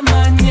 de la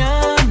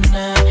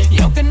mañana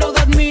y aunque no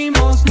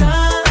dormimos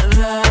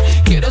nada,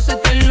 quiero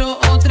hacértelo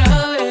otra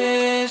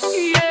vez.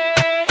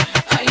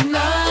 Ay,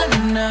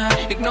 nana,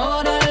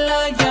 ignora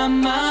la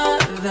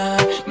llamada,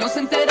 no se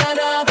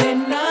enterará de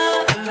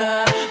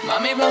nada.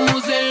 Mami, vamos a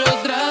hacerlo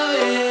otra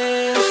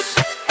vez.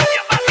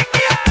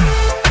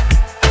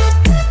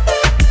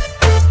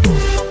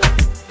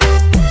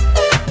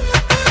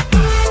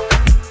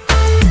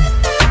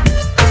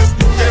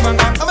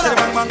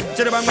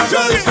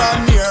 Girls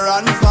from near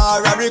and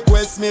far, I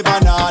request me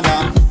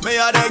banana. Me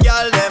a the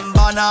girl them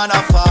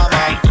banana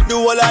farmer. The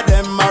whole of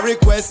them a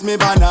request me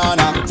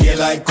banana.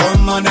 Daylight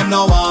come and them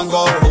no want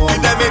go home.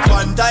 Give them it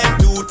 1 time,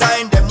 2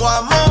 time, them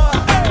want more.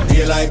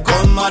 Daylight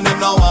come and them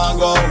no want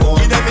go home.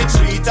 Give them it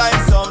 3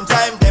 times,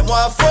 sometime them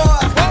want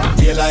 4.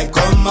 Daylight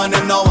come and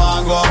them no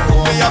want go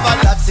home. Me have a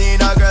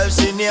Latina girl,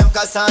 she named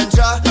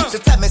Cassandra. She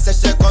tell me say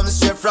she come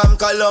straight from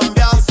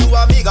Colombia. So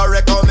amiga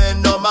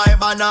recommend no my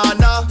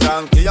banana.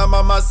 Tranquila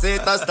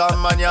mamacita esta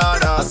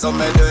mañana. So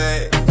me do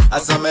it,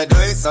 so me do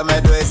it, so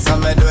me do it, so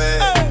me do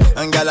it.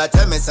 And girl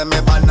tell me say me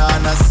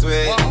banana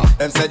sweet.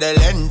 Them say the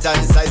length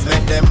and size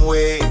make them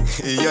wait.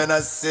 You know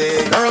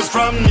see. Girls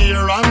from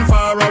near and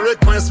far a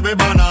request me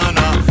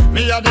banana.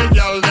 Me a the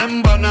girl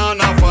them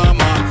banana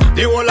farmer.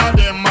 The whole of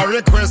them a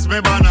request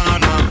me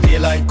banana.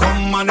 Daylight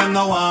come and them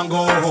no want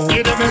go home.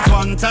 Give them it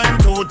 1 time,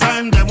 2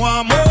 time, them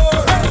want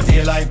more.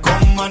 Daylight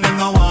come and them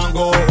no want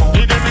go home.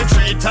 Give them it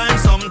 3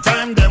 times,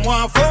 sometime them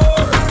want 4.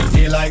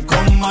 Daylight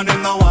come and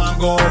them no want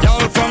go home.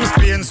 Y'all from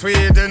Spain,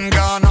 Sweden,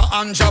 Ghana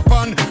and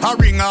Japan. I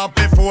ring up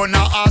before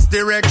now ask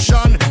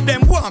direction.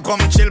 Them want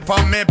come chill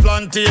from me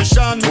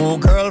plantation. 2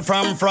 girl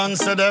from France,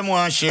 so them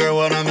want share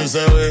one of me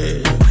say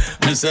we.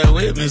 Me say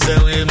we, me say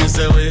we, me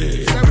say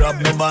we.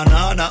 Grab me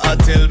banana and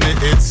tell me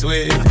it's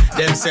sweet.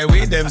 Them say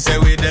we, them say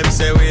we, them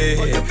say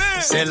we.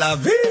 C'est la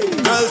vie.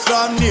 Girls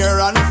from near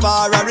and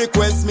far a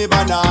request me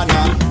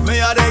banana. Me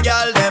a the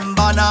girl them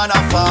banana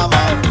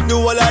farmer. The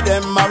whole of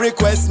them a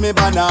request me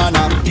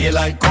banana.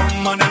 Daylight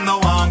come and them no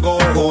want go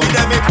home. Give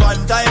them it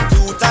 1 time,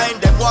 2 time,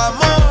 them want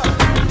more.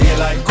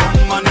 Daylight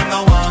come and them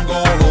no want go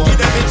home. Give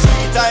them it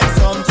 3 times,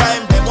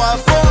 sometime them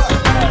want 4.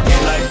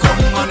 Daylight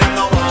come and them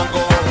no want go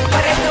home.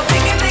 Por eso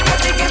friki, friki,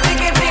 friki,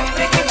 friki, friki,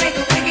 friki,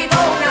 friki,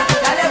 frikitona,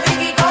 dale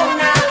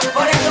frikitona.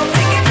 Por eso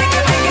friki, friki,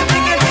 friki,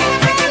 friki,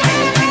 friki,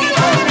 friki,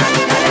 frikitona,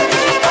 dale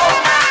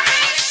frikitona.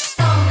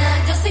 Tona,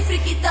 yo soy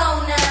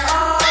frikitona.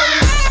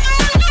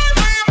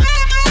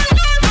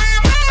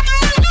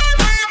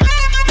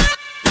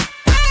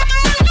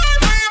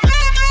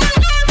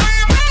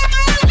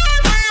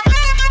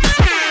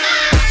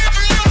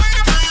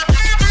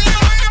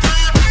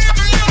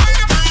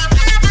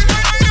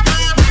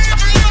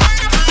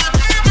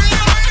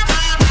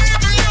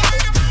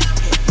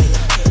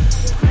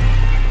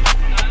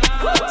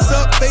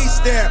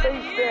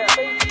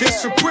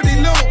 This for pretty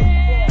new.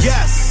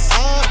 Yes.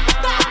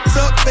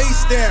 Suck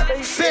bass there.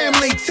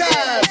 Family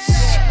ties.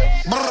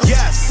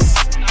 Yes.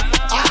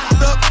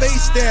 Suck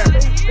bass there.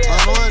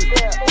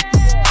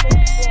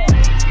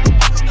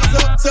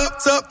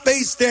 Suck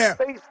bass there.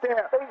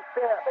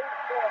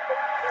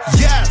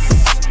 Yes.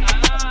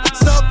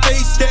 Suck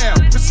bass there.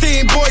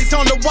 Pristine boys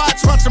on the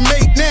watch them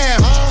make now.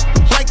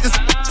 Like this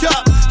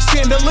up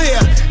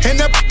chandelier and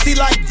that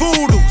like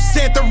voodoo.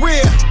 Santa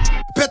Ria.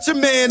 Bet your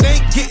man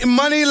ain't getting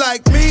money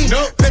like me.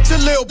 Nope. Bet your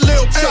lil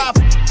chop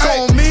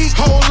on me.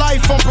 Whole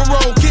life on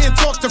parole, can't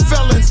talk to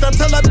felons. Now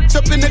tell that bitch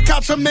up in the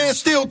couch, a man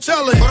still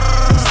telling.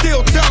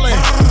 Still telling.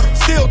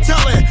 Still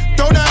telling.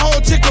 Throw that whole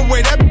chick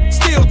away, that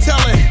still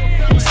telling.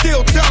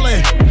 Still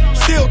telling.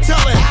 Still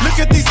telling. Look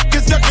at these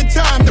niggas ducking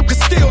time, niggas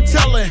still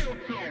telling.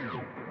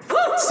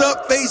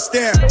 Suck bass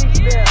there.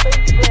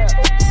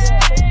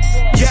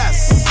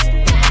 Yes.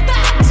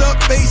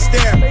 Suck bass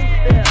there.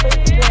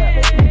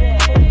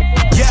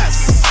 Yes.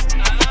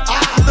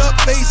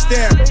 Suck bass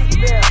there.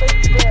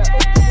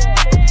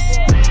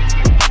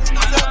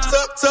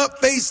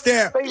 Suck bass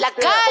there. La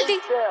Caldi.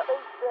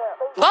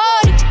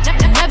 Body.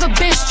 Never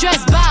been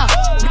stressed by.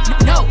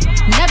 No.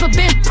 Never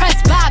been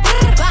pressed by.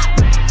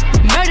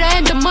 Murder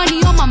and the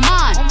money on my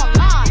mind.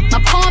 My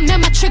palm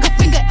and my trigger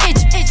finger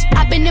itch.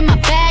 I've been in my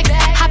bag.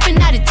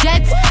 Hopping out of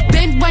jets.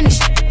 Been running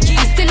shit.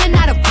 And stealing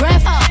out of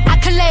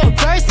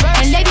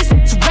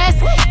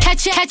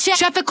check.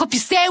 Traffic, hope you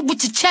say it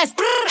with your chest.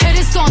 Hit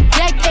this on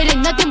deck, it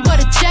ain't nothing but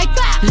a check.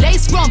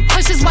 Lace run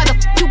pushes, why the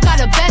you got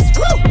a vest?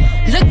 Woo!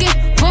 Looking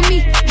for me,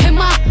 hit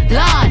my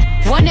line.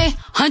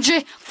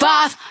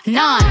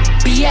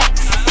 1-800-59-BX.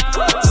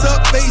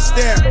 Sup, bass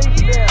there.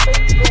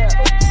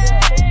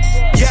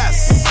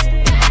 Yes.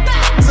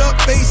 Sup,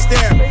 bass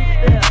there.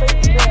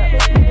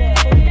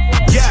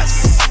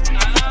 Yes.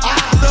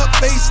 Sup,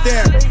 bass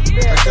there. Es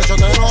que yo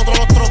te nosotros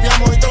los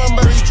tropeamos y te lo han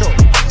bebicho.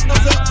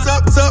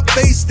 Sup,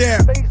 bass there.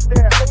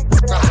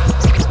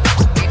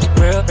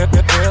 Real,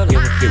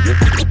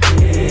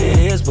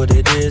 here's what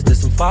it is,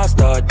 this some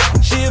 5-star.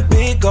 She a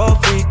big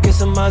old freak,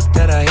 it's a must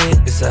that I hit.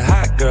 It's a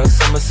hot girl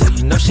summer, so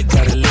you know she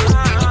got it lit.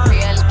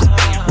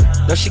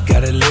 No, she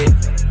got it lit.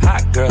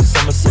 Hot girl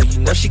summer, so you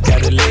know she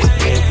got it lit.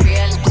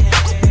 Yeah.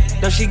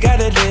 No, she got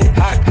it lit.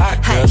 Hot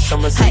girl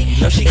summer, so you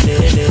know she got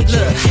it lit.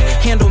 Look,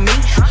 handle me?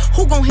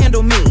 Who gon'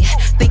 handle me?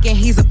 Thinking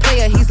he's a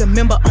player, he's a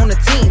member on the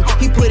team.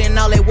 He put in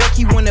all that work,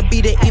 he wanna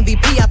be the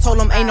MVP. I told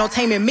him ain't no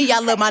taming me, I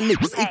love my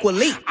niggas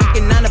equally.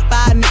 Fucking 9 to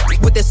 5 niggas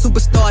with that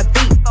superstar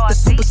beat. The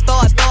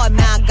superstar star,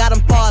 now I got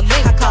him far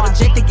link. I called a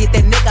Jake to get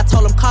that nigga, I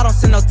told him call, don't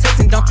send no text.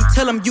 And don't you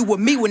tell him you with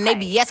me when they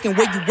be asking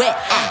where you at.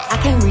 I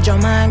can't read your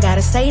mind,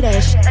 gotta say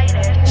that shit.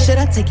 Should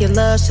I take your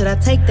love, should I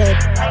take that?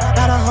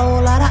 Got a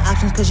whole lot of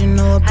options, cause you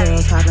know a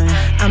girl's hopping.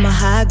 I'm a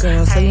high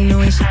girl, so you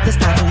know ain't shit to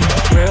stop me.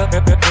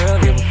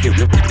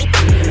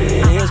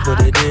 Here's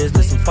what it is,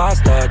 this some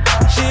 5-star.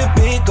 She a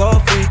big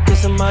old freak,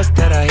 it's a must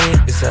that I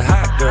hit. It's a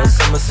hot girl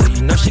summer, so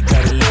you know she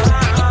got it lit.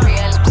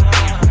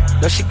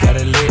 No, she got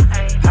it lit.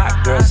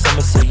 Hot girl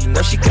summer, so you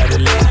know she got it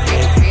lit.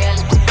 Yeah.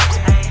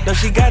 No,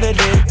 she got it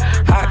lit.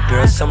 Hot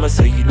girl summer,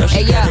 so you know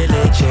she got it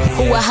lit. Yeah,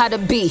 Who a how to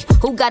be?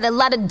 Who got a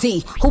lot of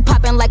D? Who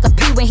poppin' like a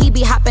P when he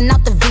be hopping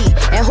out the V?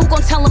 And who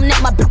gon' tell him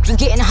that my bitch is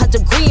getting her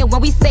degree? And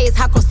when we say it's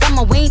hot girl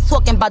summer, we ain't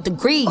talking about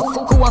degrees.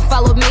 Who won't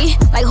follow me?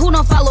 Like who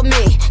don't follow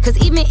me? Cause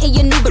even in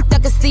your new bitch, I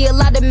can see a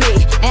lot of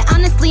me. And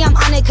honestly, I'm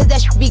on it cause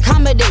that should be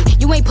comedy.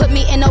 You ain't put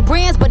me in no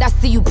brands, but I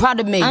see you proud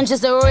of me. I'm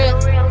just a real,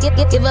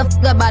 give a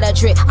fuck about a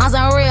trick. I'm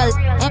some real,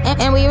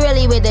 and we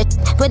really with it.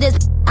 Put this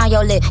on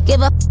your lip.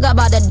 Give a fuck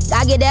about the,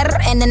 I get that,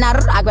 and then I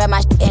grab my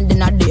shit, and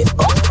then I dip.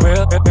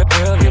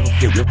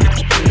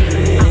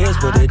 Here's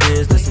what it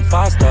is, this some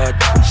 5-star.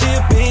 She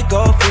a big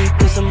old freak,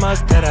 it's a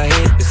must that I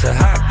hit. It's a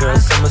hot girl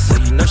summer, so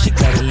you know she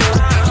got it lit.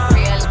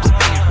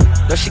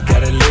 No, she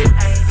got it lit.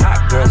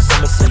 Hot girl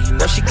summer, so you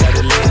know she got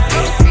it lit.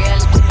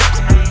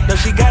 Yeah. No,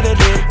 she got it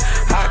lit.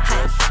 Hot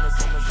girl summer,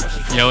 so she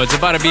got it lit. Yo, it's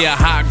about to be a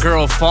hot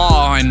girl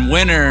fall and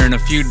winter in a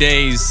few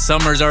days.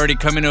 Summer's already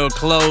coming to a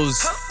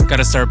close.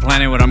 Gotta start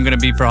planning what I'm gonna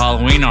be for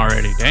Halloween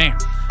already. Damn.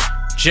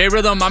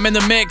 J-Rhythm, I'm in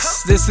the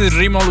mix. This is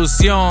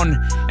Rimolucion,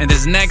 and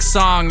this next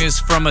song is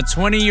from a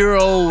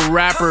 20-year-old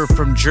rapper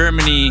from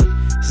Germany.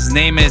 His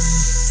name is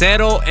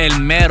Cero El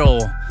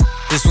Mero.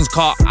 This one's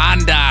called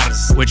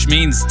Anders, which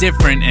means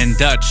different in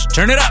Dutch.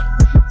 Turn it up.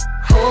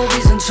 Oh,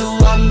 wir sind zu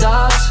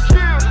anders.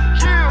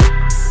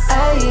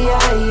 Ey,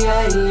 ey,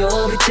 ey,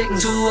 oh, wir ticken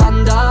zu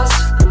anders.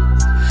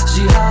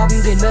 Sie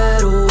haben den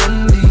Mero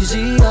im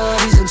Visier,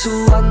 wir sind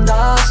zu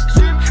anders.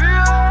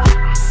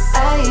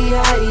 Ey,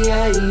 ey,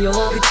 ey,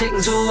 oh, wir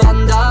ticken so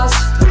anders,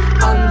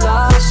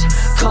 anders,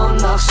 komm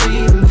nach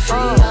 7-4.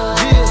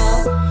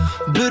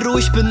 Büro,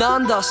 ich bin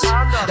anders.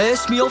 Er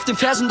ist mir auf den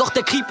Fersen, doch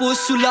der Kripo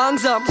ist zu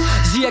langsam.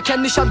 Sie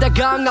erkennen mich an der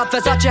Gangart,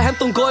 Versace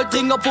Hemd und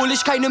Goldring, obwohl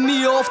ich keine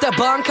Mio auf der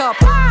Bank hab.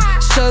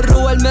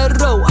 Cero El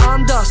Mero,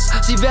 anders.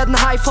 Sie werden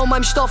high von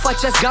meinem Stoff,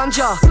 als wär's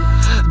Ganja.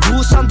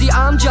 Gruß an die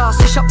Amjas,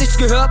 ich hab nichts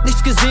gehört,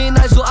 nichts gesehen,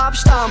 also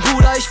Abstand.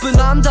 Bruder, ich bin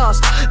anders.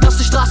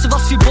 Nasse Straße,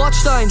 was wie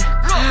Bordstein.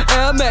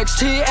 Air Max,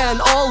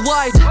 TN, all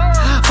white.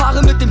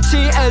 Fahre mit dem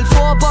CL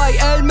vorbei,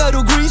 El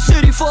Mero, Green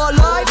City for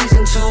life. Wir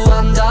sind zu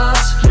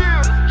anders.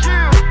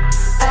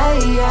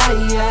 Ey,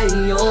 ey,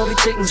 ey, oh, wir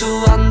ticken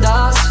zu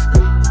anders.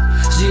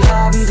 Sie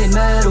haben den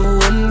Mero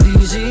im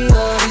Visier,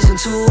 wir sind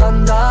zu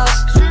anders.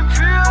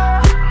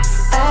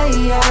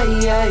 Ey,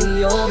 ey,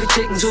 ey, oh, wir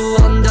ticken zu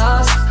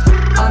anders,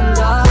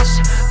 anders.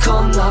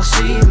 Komm nach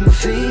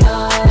 7-4.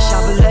 Ich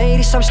habe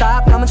Ladies am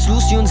Start namens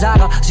Lucy und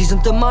Sarah. Sie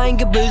sind immer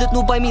eingebildet,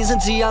 nur bei mir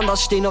sind sie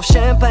anders. Stehen auf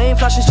Champagne,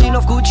 Flaschen stehen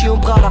auf Gucci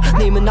und Prada.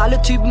 Nehmen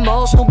alle Typen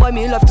aus, nur bei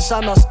mir läuft es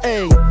anders,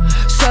 ey.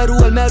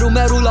 Cero El Mero,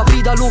 Mero la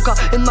vida loca.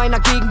 In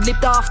meiner Gegend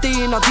lebt der AfD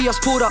in der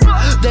Diaspora.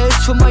 Der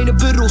ist für meine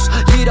Büros,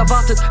 jeder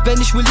wartet.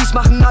 Wenn ich Release,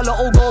 machen alle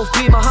Augen auf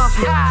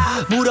Bremerhaven.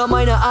 Bruder,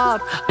 meine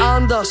Art,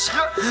 anders.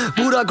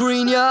 Bruder,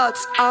 Green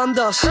Yards,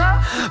 anders.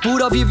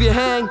 Bruder, wie wir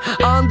hängen,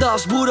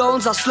 anders. Bruder,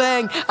 unser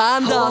Slang,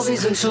 anders. Oh, wir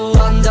sind zu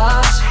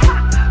anders.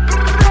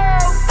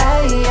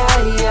 Ey, ey,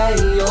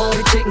 ey, oh,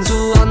 wir ticken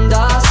zu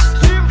anders.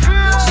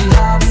 Sie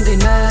haben den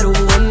Mero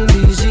im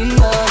Visier,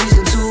 wir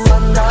sind zu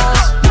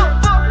anders.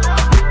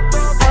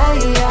 Ey,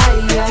 ey,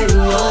 ey,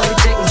 oh, wir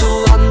ticken zu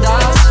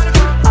anders,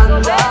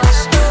 anders.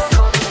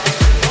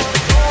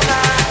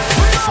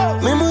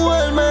 Mi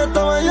mujer me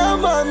estaba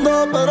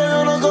llamando, pero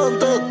yo no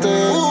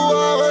contesté.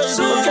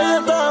 Porque yo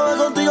estaba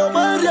contigo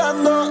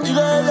perreando y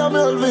de ella me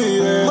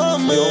olvidé.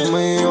 Mami, Dios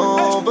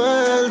mío,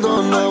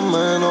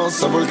 perdóname, no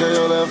sé por qué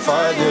yo le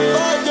fallé.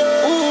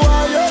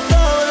 Yo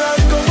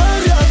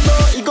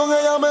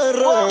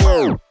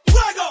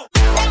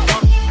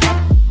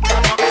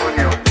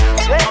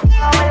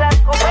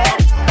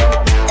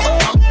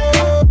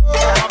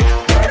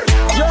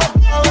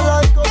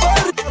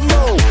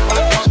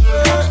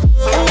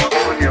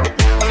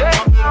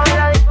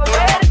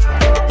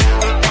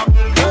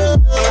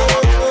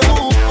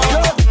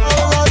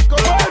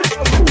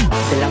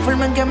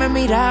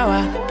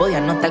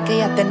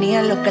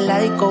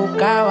que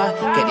buscaba.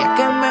 Quería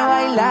que me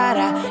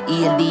bailara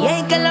y el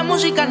DJ que la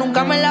música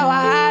nunca me la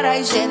bajara.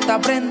 Y se está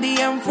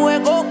prendida en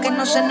fuego, que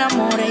no se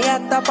enamore, ya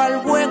está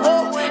pa'l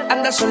juego.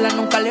 Anda sola,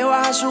 nunca le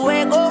baja su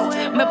ego.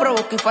 Me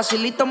provoca y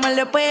facilito me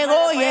le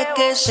pego. Y es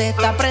que se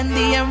está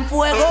prendida en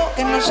fuego,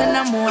 que no se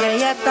enamore,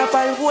 ya está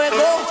pa'l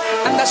juego.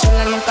 Anda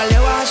sola, nunca le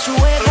baja su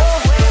ego.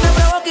 Me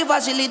provoca y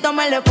facilito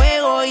me le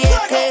pego. Y es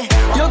que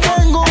yo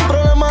tengo un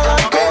problema de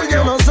alcohol,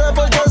 yo no sé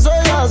por qué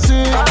soy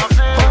así.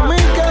 A mí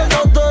que el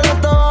doctor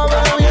estaba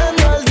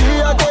bebiendo el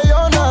día que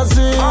yo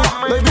nací.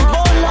 Baby,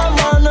 pon la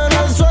mano en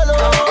el suelo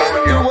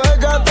y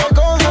huégate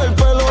con el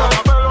pelo.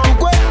 Tu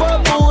cuerpo es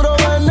puro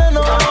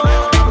veneno,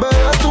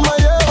 bebé, tú me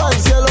llevas al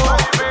cielo.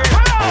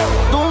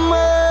 Tú me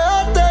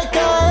dejaste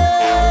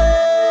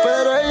caer,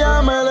 pero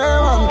ella me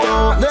levantó.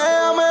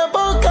 Déjame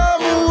poca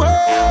mujer,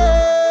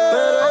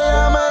 pero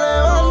ella me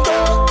levantó.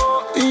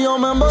 Y yo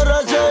me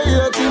emborraché y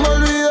de ti me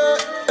olvidé.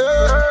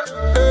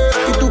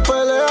 Y tú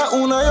peleas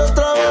una y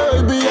otra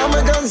vez, baby, ya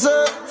me cansé.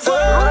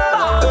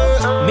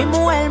 mi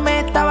mujer me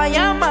estaba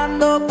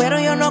llamando, pero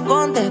yo no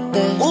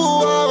contesté.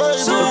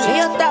 Porque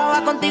yo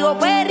estaba contigo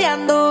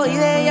perreando y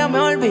de ella me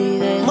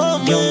olvidé.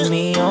 Dios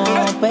mío,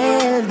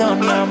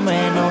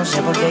 perdóname, no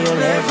sé por qué yo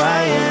le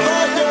fallé.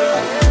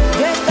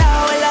 Yo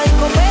estaba en la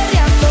disco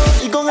perreando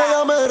y con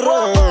ella me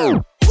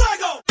enredé.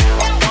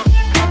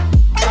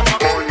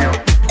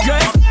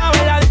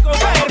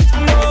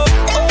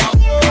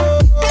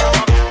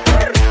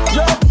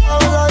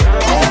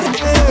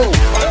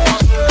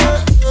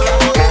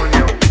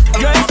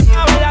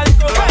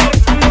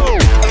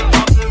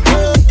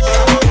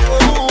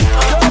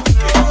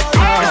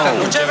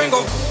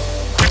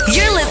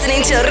 You're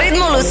listening to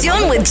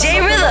Ritmolución with J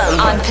Rhythm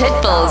on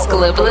Pitbull's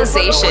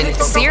Globalization,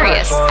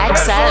 Sirius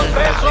XM.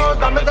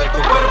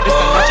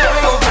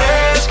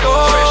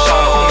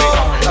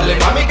 Dale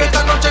mami que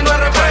esta noche no es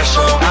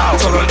refresco.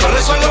 Solo el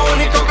viernes soy lo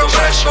único que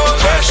ofrezco.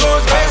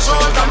 Besos,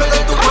 besos, dame de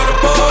tu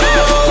cuerpo. Dame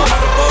de tu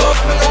cuerpo,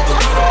 dame de tu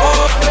cuerpo,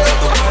 dame de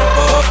tu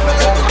cuerpo, dame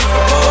de tu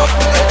cuerpo.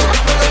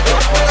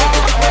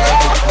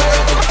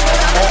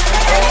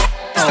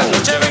 Esta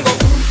noche vengo.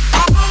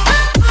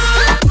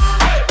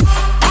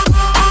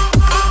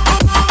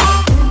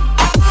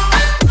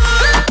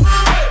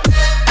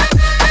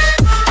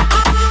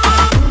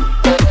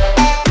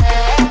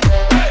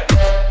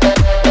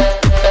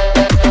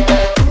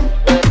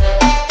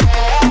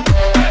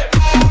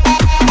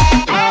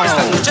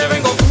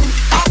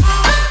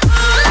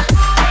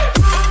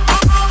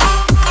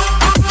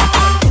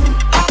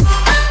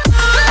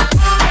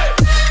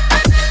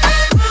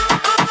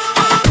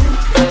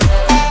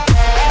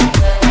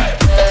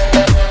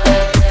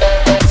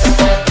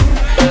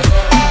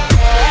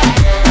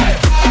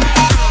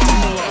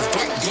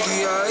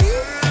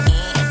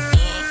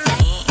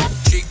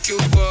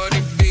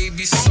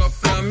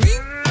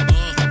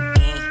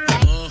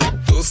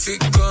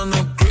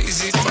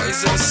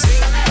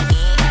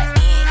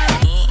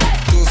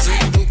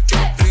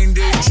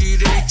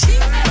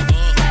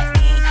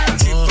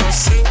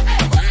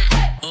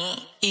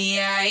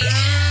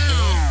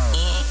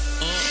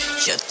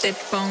 Yo te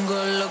pongo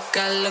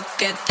loca, look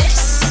at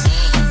this.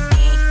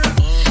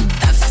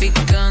 Tá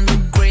ficando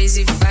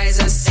crazy, faz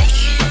assim.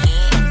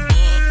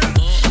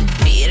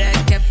 Mira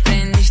que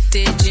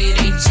aprendeste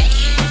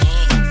direitinho.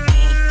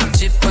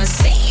 Tipo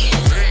assim.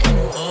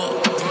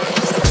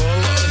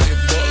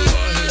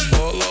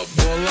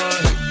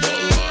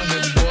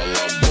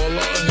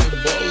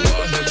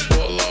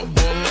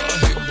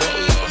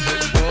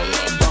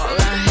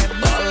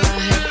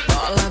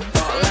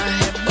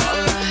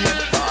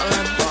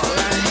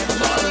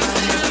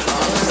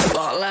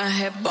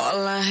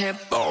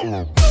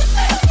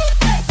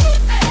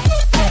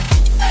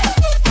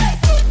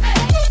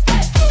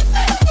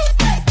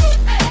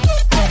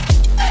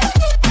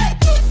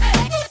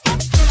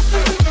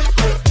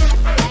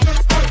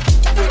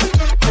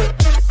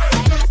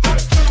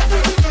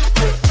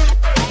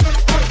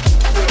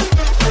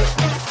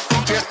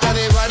 Fiesta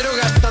de barrio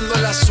gastando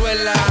la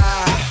suela.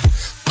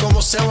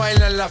 Cómo se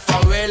baila en la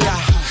favela.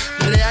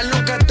 Real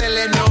nunca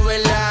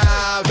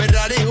telenovela.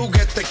 Ferrari y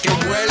juguetes que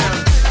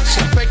vuelan.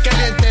 Siempre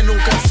caliente,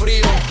 nunca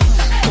frío.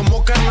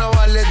 Como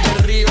carnavales de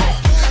Río.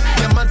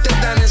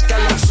 Diamantes dan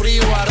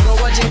escalofrío.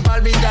 Arroba J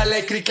Balvin,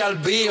 dale click al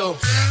bio.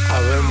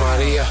 Ave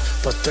María,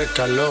 pa' este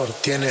calor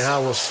tienes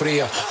agua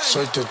fría.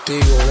 Soy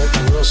testigo de tu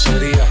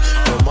grosería.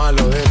 Lo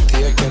malo de ti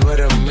es que no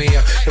eres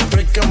mía.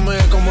 Refrescame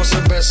como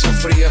cerveza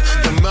fría.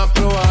 Dame a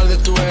probar de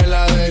tu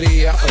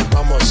heladería. Hoy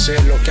vamos a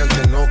hacer lo que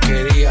antes no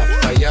quería.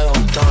 Allá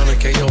downtown es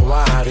que yo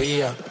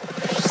bajaría.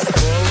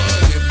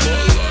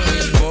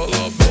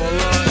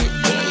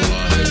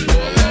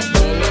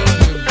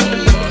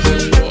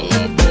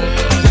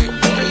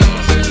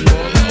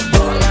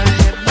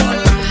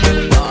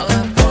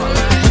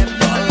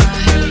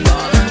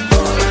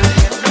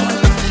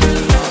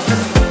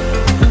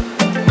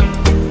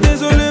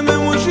 Désolé mais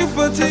moi je suis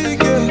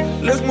fatigué.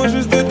 Laisse-moi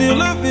juste te dire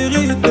la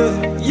vérité.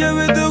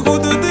 Y'avait de gros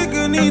de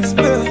déguenits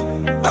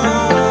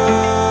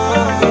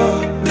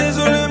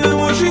désolé mais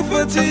moi je suis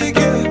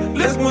fatigué.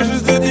 Laisse-moi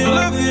juste te dire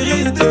la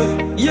vérité.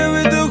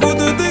 Y'avait de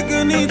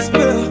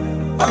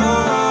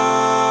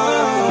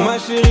Ma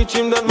chérie,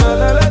 tu me donnes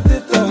mal à la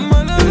tête.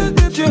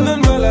 Tu me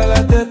donnes mal à la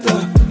tête.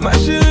 Ma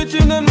chérie,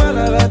 tu me donnes mal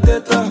à la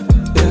tête.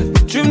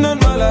 Tu me donnes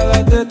mal à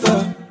la tête.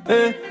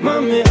 Hey,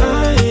 mami,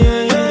 aïe,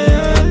 aïe, aïe,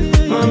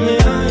 aïe. Mami,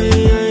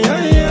 aïe, aïe,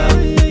 aïe,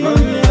 aïe.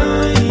 Mami,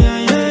 aïe,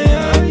 aïe, aïe,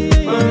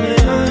 aïe. Mami,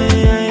 aïe,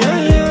 aïe,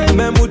 aïe, aïe.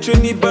 Mij moet je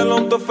niet bellen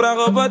om te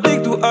vragen wat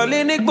ik doe.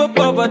 Alleen ik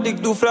bepaal wat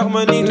ik doe. Vraag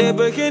me niet, nee,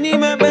 begin niet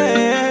met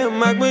mij.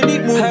 Maak me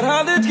niet moe.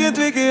 Herhaal dit geen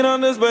 2 keer,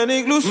 anders ben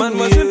ik loes. Man,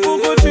 moi je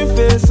pourquoi tu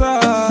fais ça.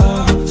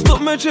 Stop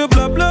met je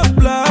bla bla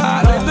bla.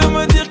 Arrête de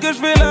me dire que je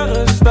fais la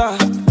resta.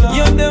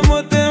 Y'a des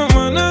mots t'es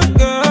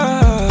manaka.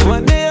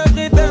 Wanneer je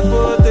geen tijd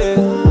voor dit.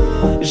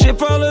 J'ai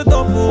pas le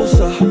temps pour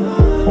ça.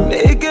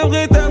 Nee, ik heb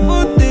geen tijd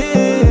voor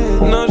dit.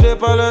 Non, j'ai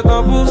pas le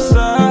temps pour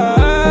ça.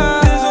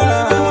 Désolé,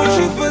 mais moi je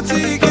suis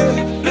fatigué.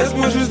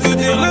 Laisse-moi juste te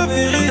dire la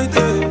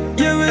vérité.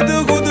 Jij weet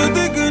te goed dat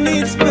ik er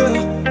niets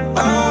speel.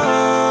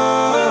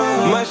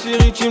 Ma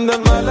chérie, tu me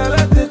donnes mal à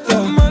la tête.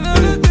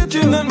 Tu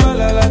me donnes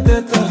mal à la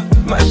tête.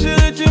 Ma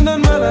chérie, tu me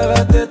donnes mal à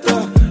la tête.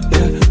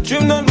 Tu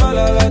me donnes mal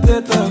à la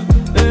tête.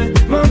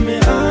 Mami,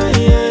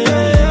 aïe, aïe,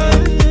 aïe,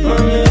 aïe.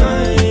 Mami,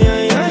 aïe,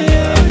 aïe, aïe,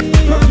 aïe.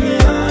 Mami,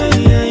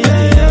 aïe, aïe,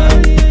 aïe,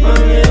 aïe.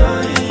 Mami,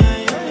 aïe,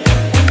 aïe,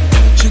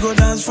 aïe. She go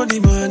dance for the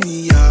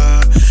money,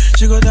 yeah.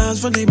 She go dance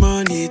for the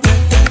money.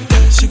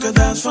 She go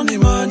dance for the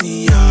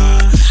money, yeah.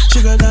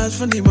 She go dance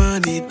for the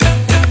money.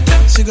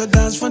 She go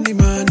dance for the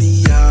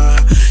money, yeah.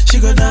 She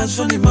go dance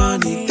for the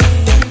money.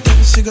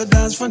 She go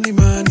dance for the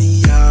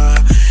money, yeah.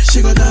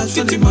 She go dance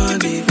for the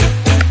money.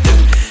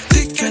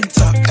 Tick and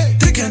talk,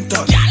 tick and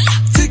talk,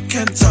 tick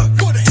and talk,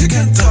 tick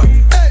and talk,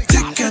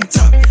 tick and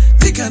talk,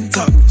 tick and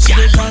talk. She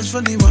go dance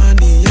for the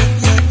money,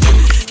 yeah.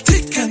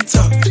 Tick and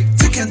talk,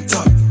 tick and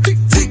talk,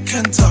 tick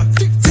and talk,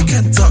 tick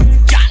and talk,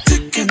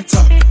 tick and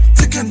talk,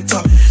 tick and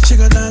talk. She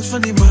go dance for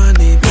the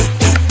money.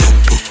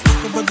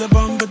 But the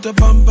bum, but the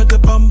bum, but the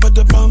bum, but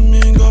the bum,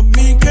 you got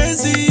me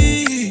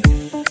crazy.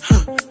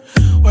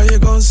 Why you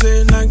gon'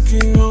 say like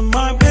you on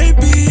my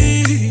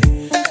baby?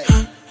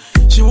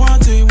 She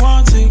want it,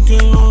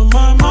 girl, on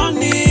my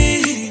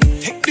money.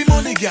 Take the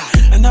money, girl.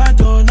 And I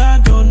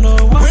don't know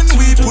what when to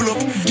we do. pull up,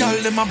 girl,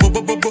 them a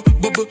bubble for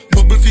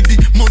the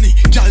money.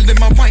 Girl,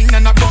 them a wine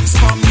and a bounce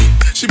for me.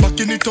 She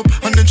backing it up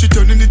and then she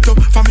turning it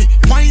up for me.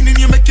 Whining,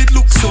 you make it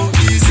look so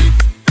easy.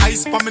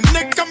 Ice pa my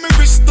neck and my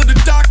wrist to the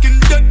dark and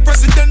dead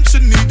president, she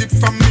need it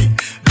from me.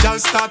 Girl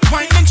start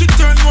whining and she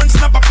turn one,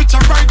 snap a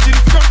picture right in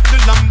front the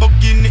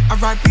Lamborghini. I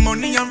write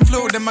money and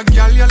flow, them a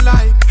girl you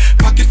like.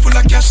 Pocket full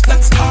of cash,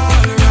 that's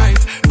alright.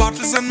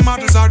 Bottles and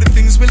models are the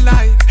things we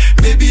like.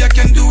 Maybe I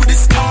can do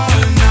this all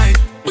night.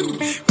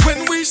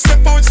 When we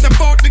step out,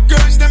 the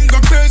girls them go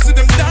crazy,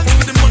 them dance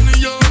for the money,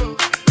 yo.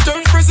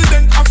 Turn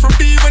president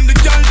Afro-B when the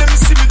girl them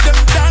see me, them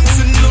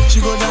dancing low.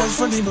 She go dance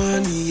for the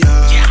money,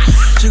 yeah.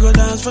 She go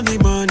dance for the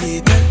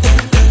money.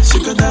 She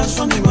go dance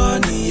for the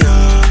money,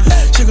 yeah.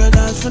 She go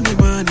dance for the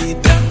money.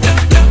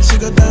 She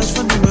go dance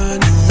for the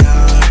money,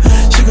 yeah.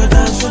 She go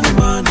dance for the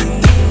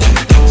money.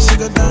 She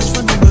go dance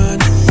for the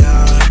money,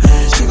 yeah.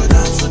 She go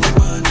dance for the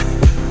money.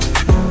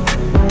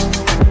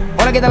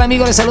 Hola, ¿qué tal,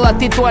 amigos? Les saluda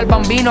Tito el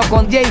Bambino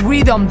con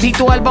J-Rhythm.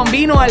 Tito el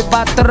Bambino, el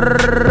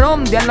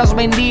patrón. Dios los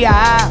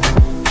bendiga.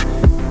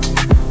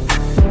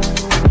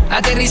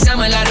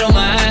 Aterrizamos en la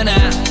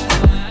Romana,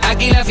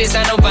 aquí la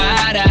fiesta no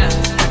para.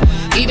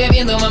 Y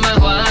bebiendo mamá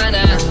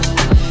Juana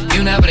y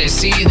una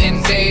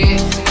presidente.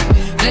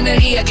 La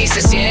energía aquí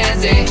se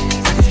siente,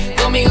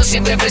 conmigo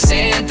siempre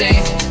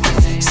presente.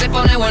 Se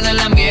pone bueno el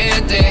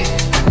ambiente,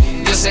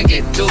 yo sé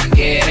que tú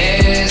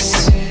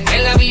quieres.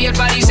 En la villa el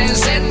party se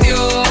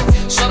encendió,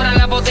 sobran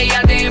las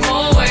botellas de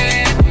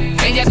Moe.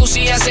 El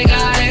jacuzzi ya se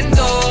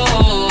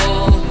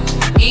calentó.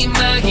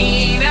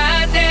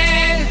 Imagínate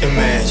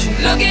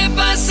lo que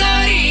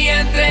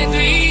pasaría entre tú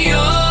y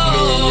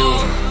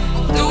yo,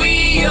 tú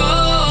y yo.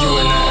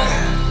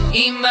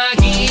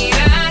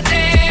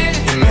 Imagínate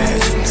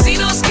si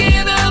nos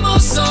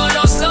quedamos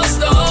solos los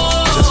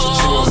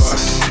dos,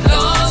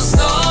 los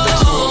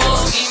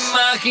dos.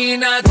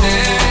 Imagínate.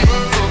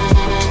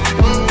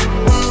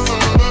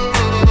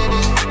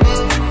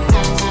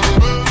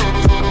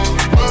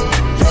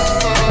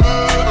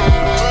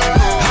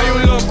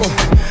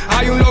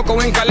 Hay un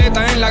loco en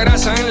Caleta, en la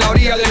grasa, en la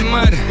orilla del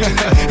mar.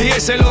 Y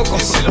ese loco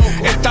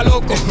está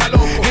loco.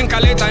 En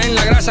Caleta, en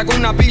la grasa, con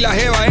una pila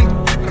jeva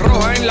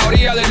roja en la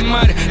orilla del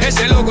mar.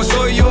 Ese loco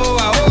soy yo,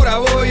 ahora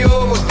voy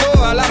yo por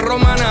toda la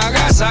romana, a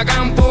casa,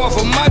 campo, a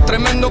formar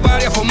tremendo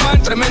party, a formar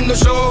tremendo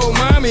show.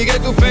 Mami, ¿qué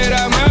tú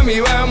esperas, mami?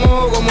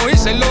 Vamos, como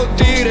dicen los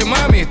tigres,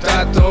 mami,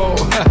 está todo.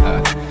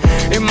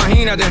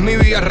 Imagínate, es mi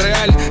vida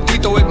real.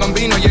 Tito el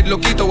Bambino y el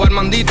loquito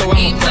Armandito,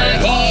 vamos.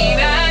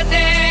 Imagínate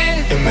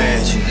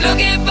lo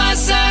que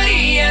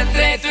pasaría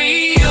entre tú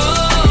y yo,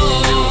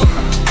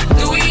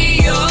 tú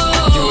y yo.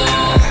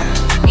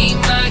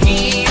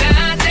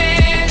 Imagínate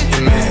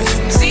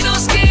si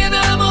nos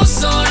quedamos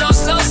solos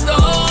los dos,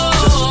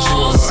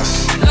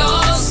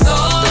 los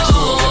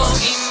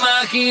dos.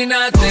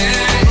 Imagínate.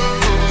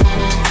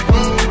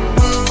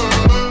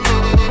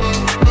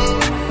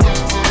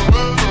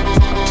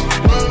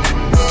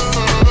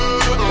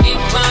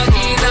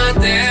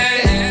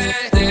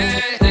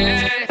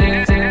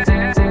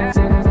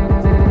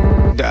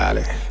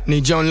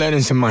 John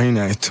Lennon se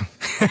imagina esto.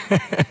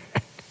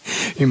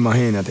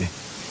 Imagínate.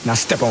 Now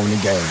step on the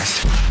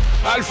gas.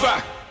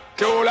 Alfa,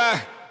 qué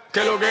bola,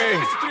 qué lo que es.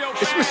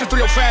 It's Mr.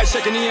 305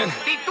 checking in.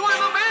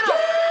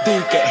 Di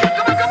que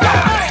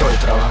estoy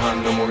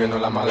trabajando moviendo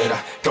la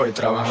madera. Estoy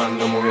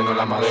trabajando moviendo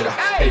la madera.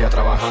 Ella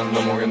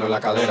trabajando moviendo la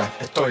cadera.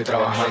 Estoy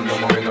trabajando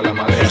moviendo la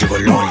madera. Es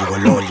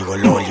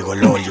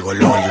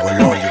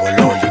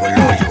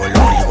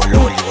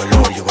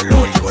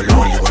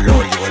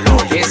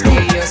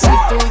que yo soy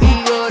tu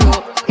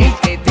gigolo, el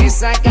que te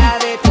saca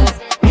de todo,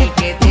 el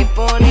que te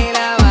pone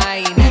la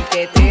vaina, el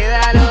que te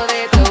da lo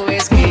de todo.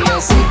 Es que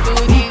yo soy tu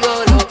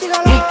gigolo,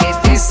 el que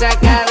te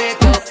saca de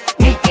todo,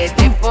 el que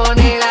te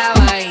pone la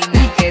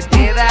vaina, el que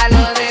te da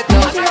lo de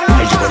todo.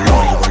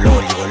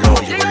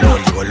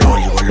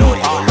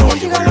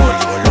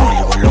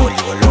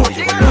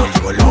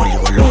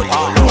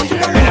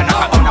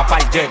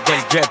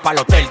 Del jet pa'l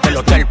hotel, del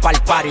hotel pa'l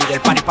party, del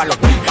party pa'l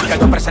hotel. Que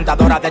dos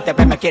presentadoras de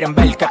TV me quieren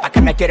ver, que pa'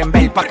 que me quieren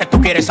ver, pa' que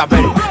tú quieres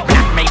saber.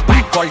 Black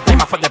Maybach, gold,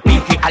 tema for the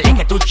pinky, I like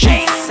it to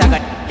chase.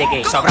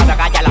 Sobrado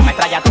galla, la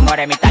metralla, tú no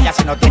eres mi talla.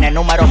 Si no tienes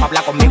número, me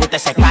habla conmigo y usted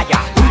se calla.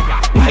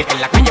 El que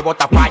en la calle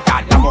bota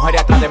falla, las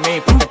mujeres atrás de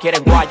mí porque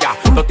quieren guaya.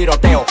 Dos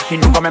tiroteos y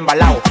nunca me he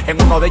embalado.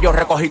 En uno de ellos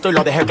recogito y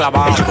lo dejé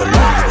clavado.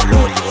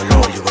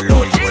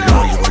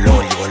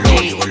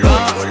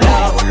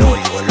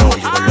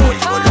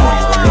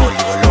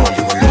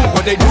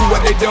 What they do,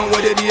 what they done,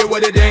 what it is,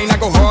 what it ain't. I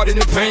go hard in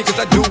the pain, cause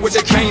I do what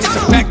they can't. It's a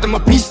fact, I'm a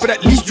beast, but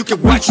at least you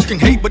can watch, you can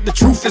hate. But the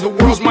truth is the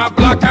world's my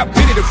block. I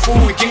pity the fool,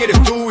 we king of the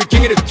two, we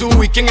king of the two,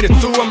 we king of the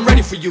two. I'm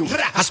ready for you.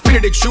 I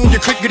spit it at you, you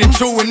click it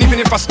too. And even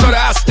if I stutter,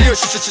 I still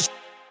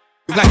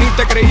La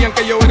gente creían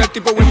que yo era el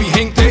tipo de mi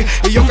gente,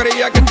 y yo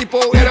creía que el tipo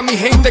era mi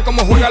gente.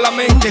 Como juega la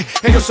mente,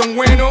 ellos son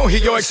buenos y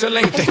yo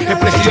excelente. El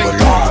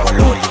presidente.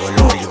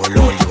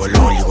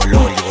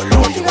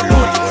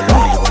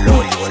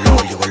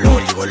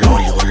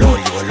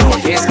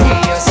 Es que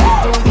yo soy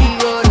tu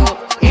gigolo,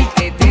 el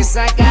que te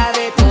saca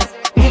de todo,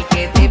 el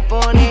que te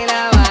pone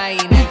la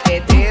vaina, el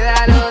que te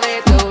da lo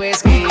de todo.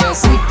 Es que yo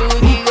soy tu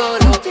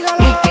gigolo,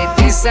 el que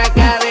te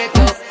saca de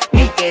todo,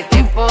 el que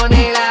te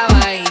pone la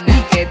vaina,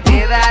 el que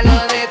te da lo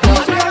de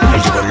todo.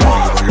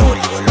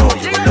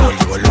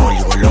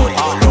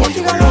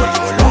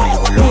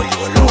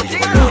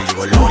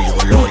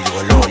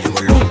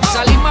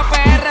 Salimos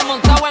PR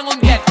montado en un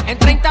jet. En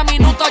 30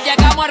 minutos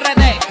llegamos a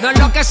RD. No es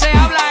lo que se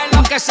habla, es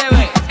lo que se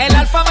ve. El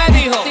alfa me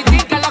dijo,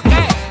 Titín, ¿qué es lo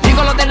que?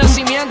 Digo los de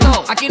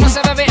nacimiento. Aquí no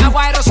se bebe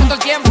agua erosión todo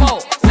el tiempo.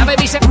 La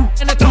baby se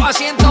en nuestros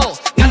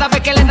asientos cada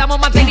vez que le damos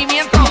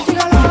mantenimiento.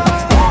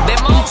 The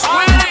most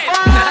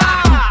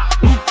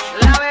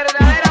la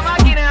verdadera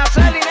máquina de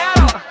hacer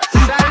dinero.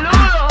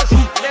 Saludos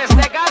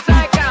desde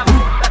Casa de Campo.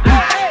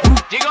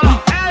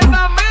 Gigolo, el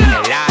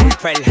bambino. El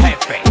alfa, el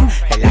jefe,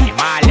 el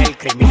animal, el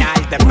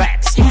criminal de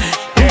Pepsi.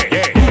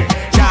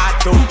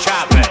 Chato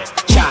Chávez,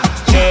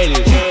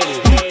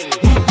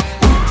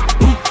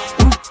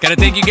 Gotta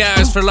thank you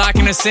guys for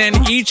locking us in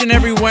each and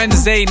every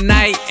Wednesday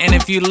night. And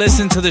if you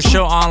listen to the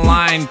show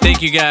online,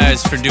 thank you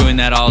guys for doing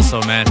that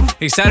also, man.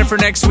 Excited for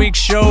next week's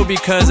show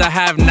because I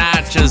have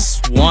not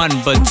just one,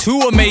 but two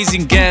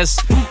amazing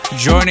guests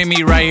joining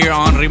me right here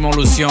on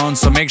Rimolucion.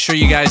 So make sure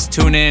you guys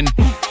tune in.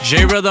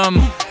 J-Rhythm,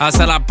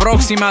 hasta la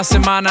próxima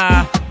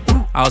semana.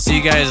 I'll see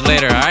you guys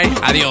later, all right?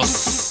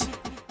 Adios.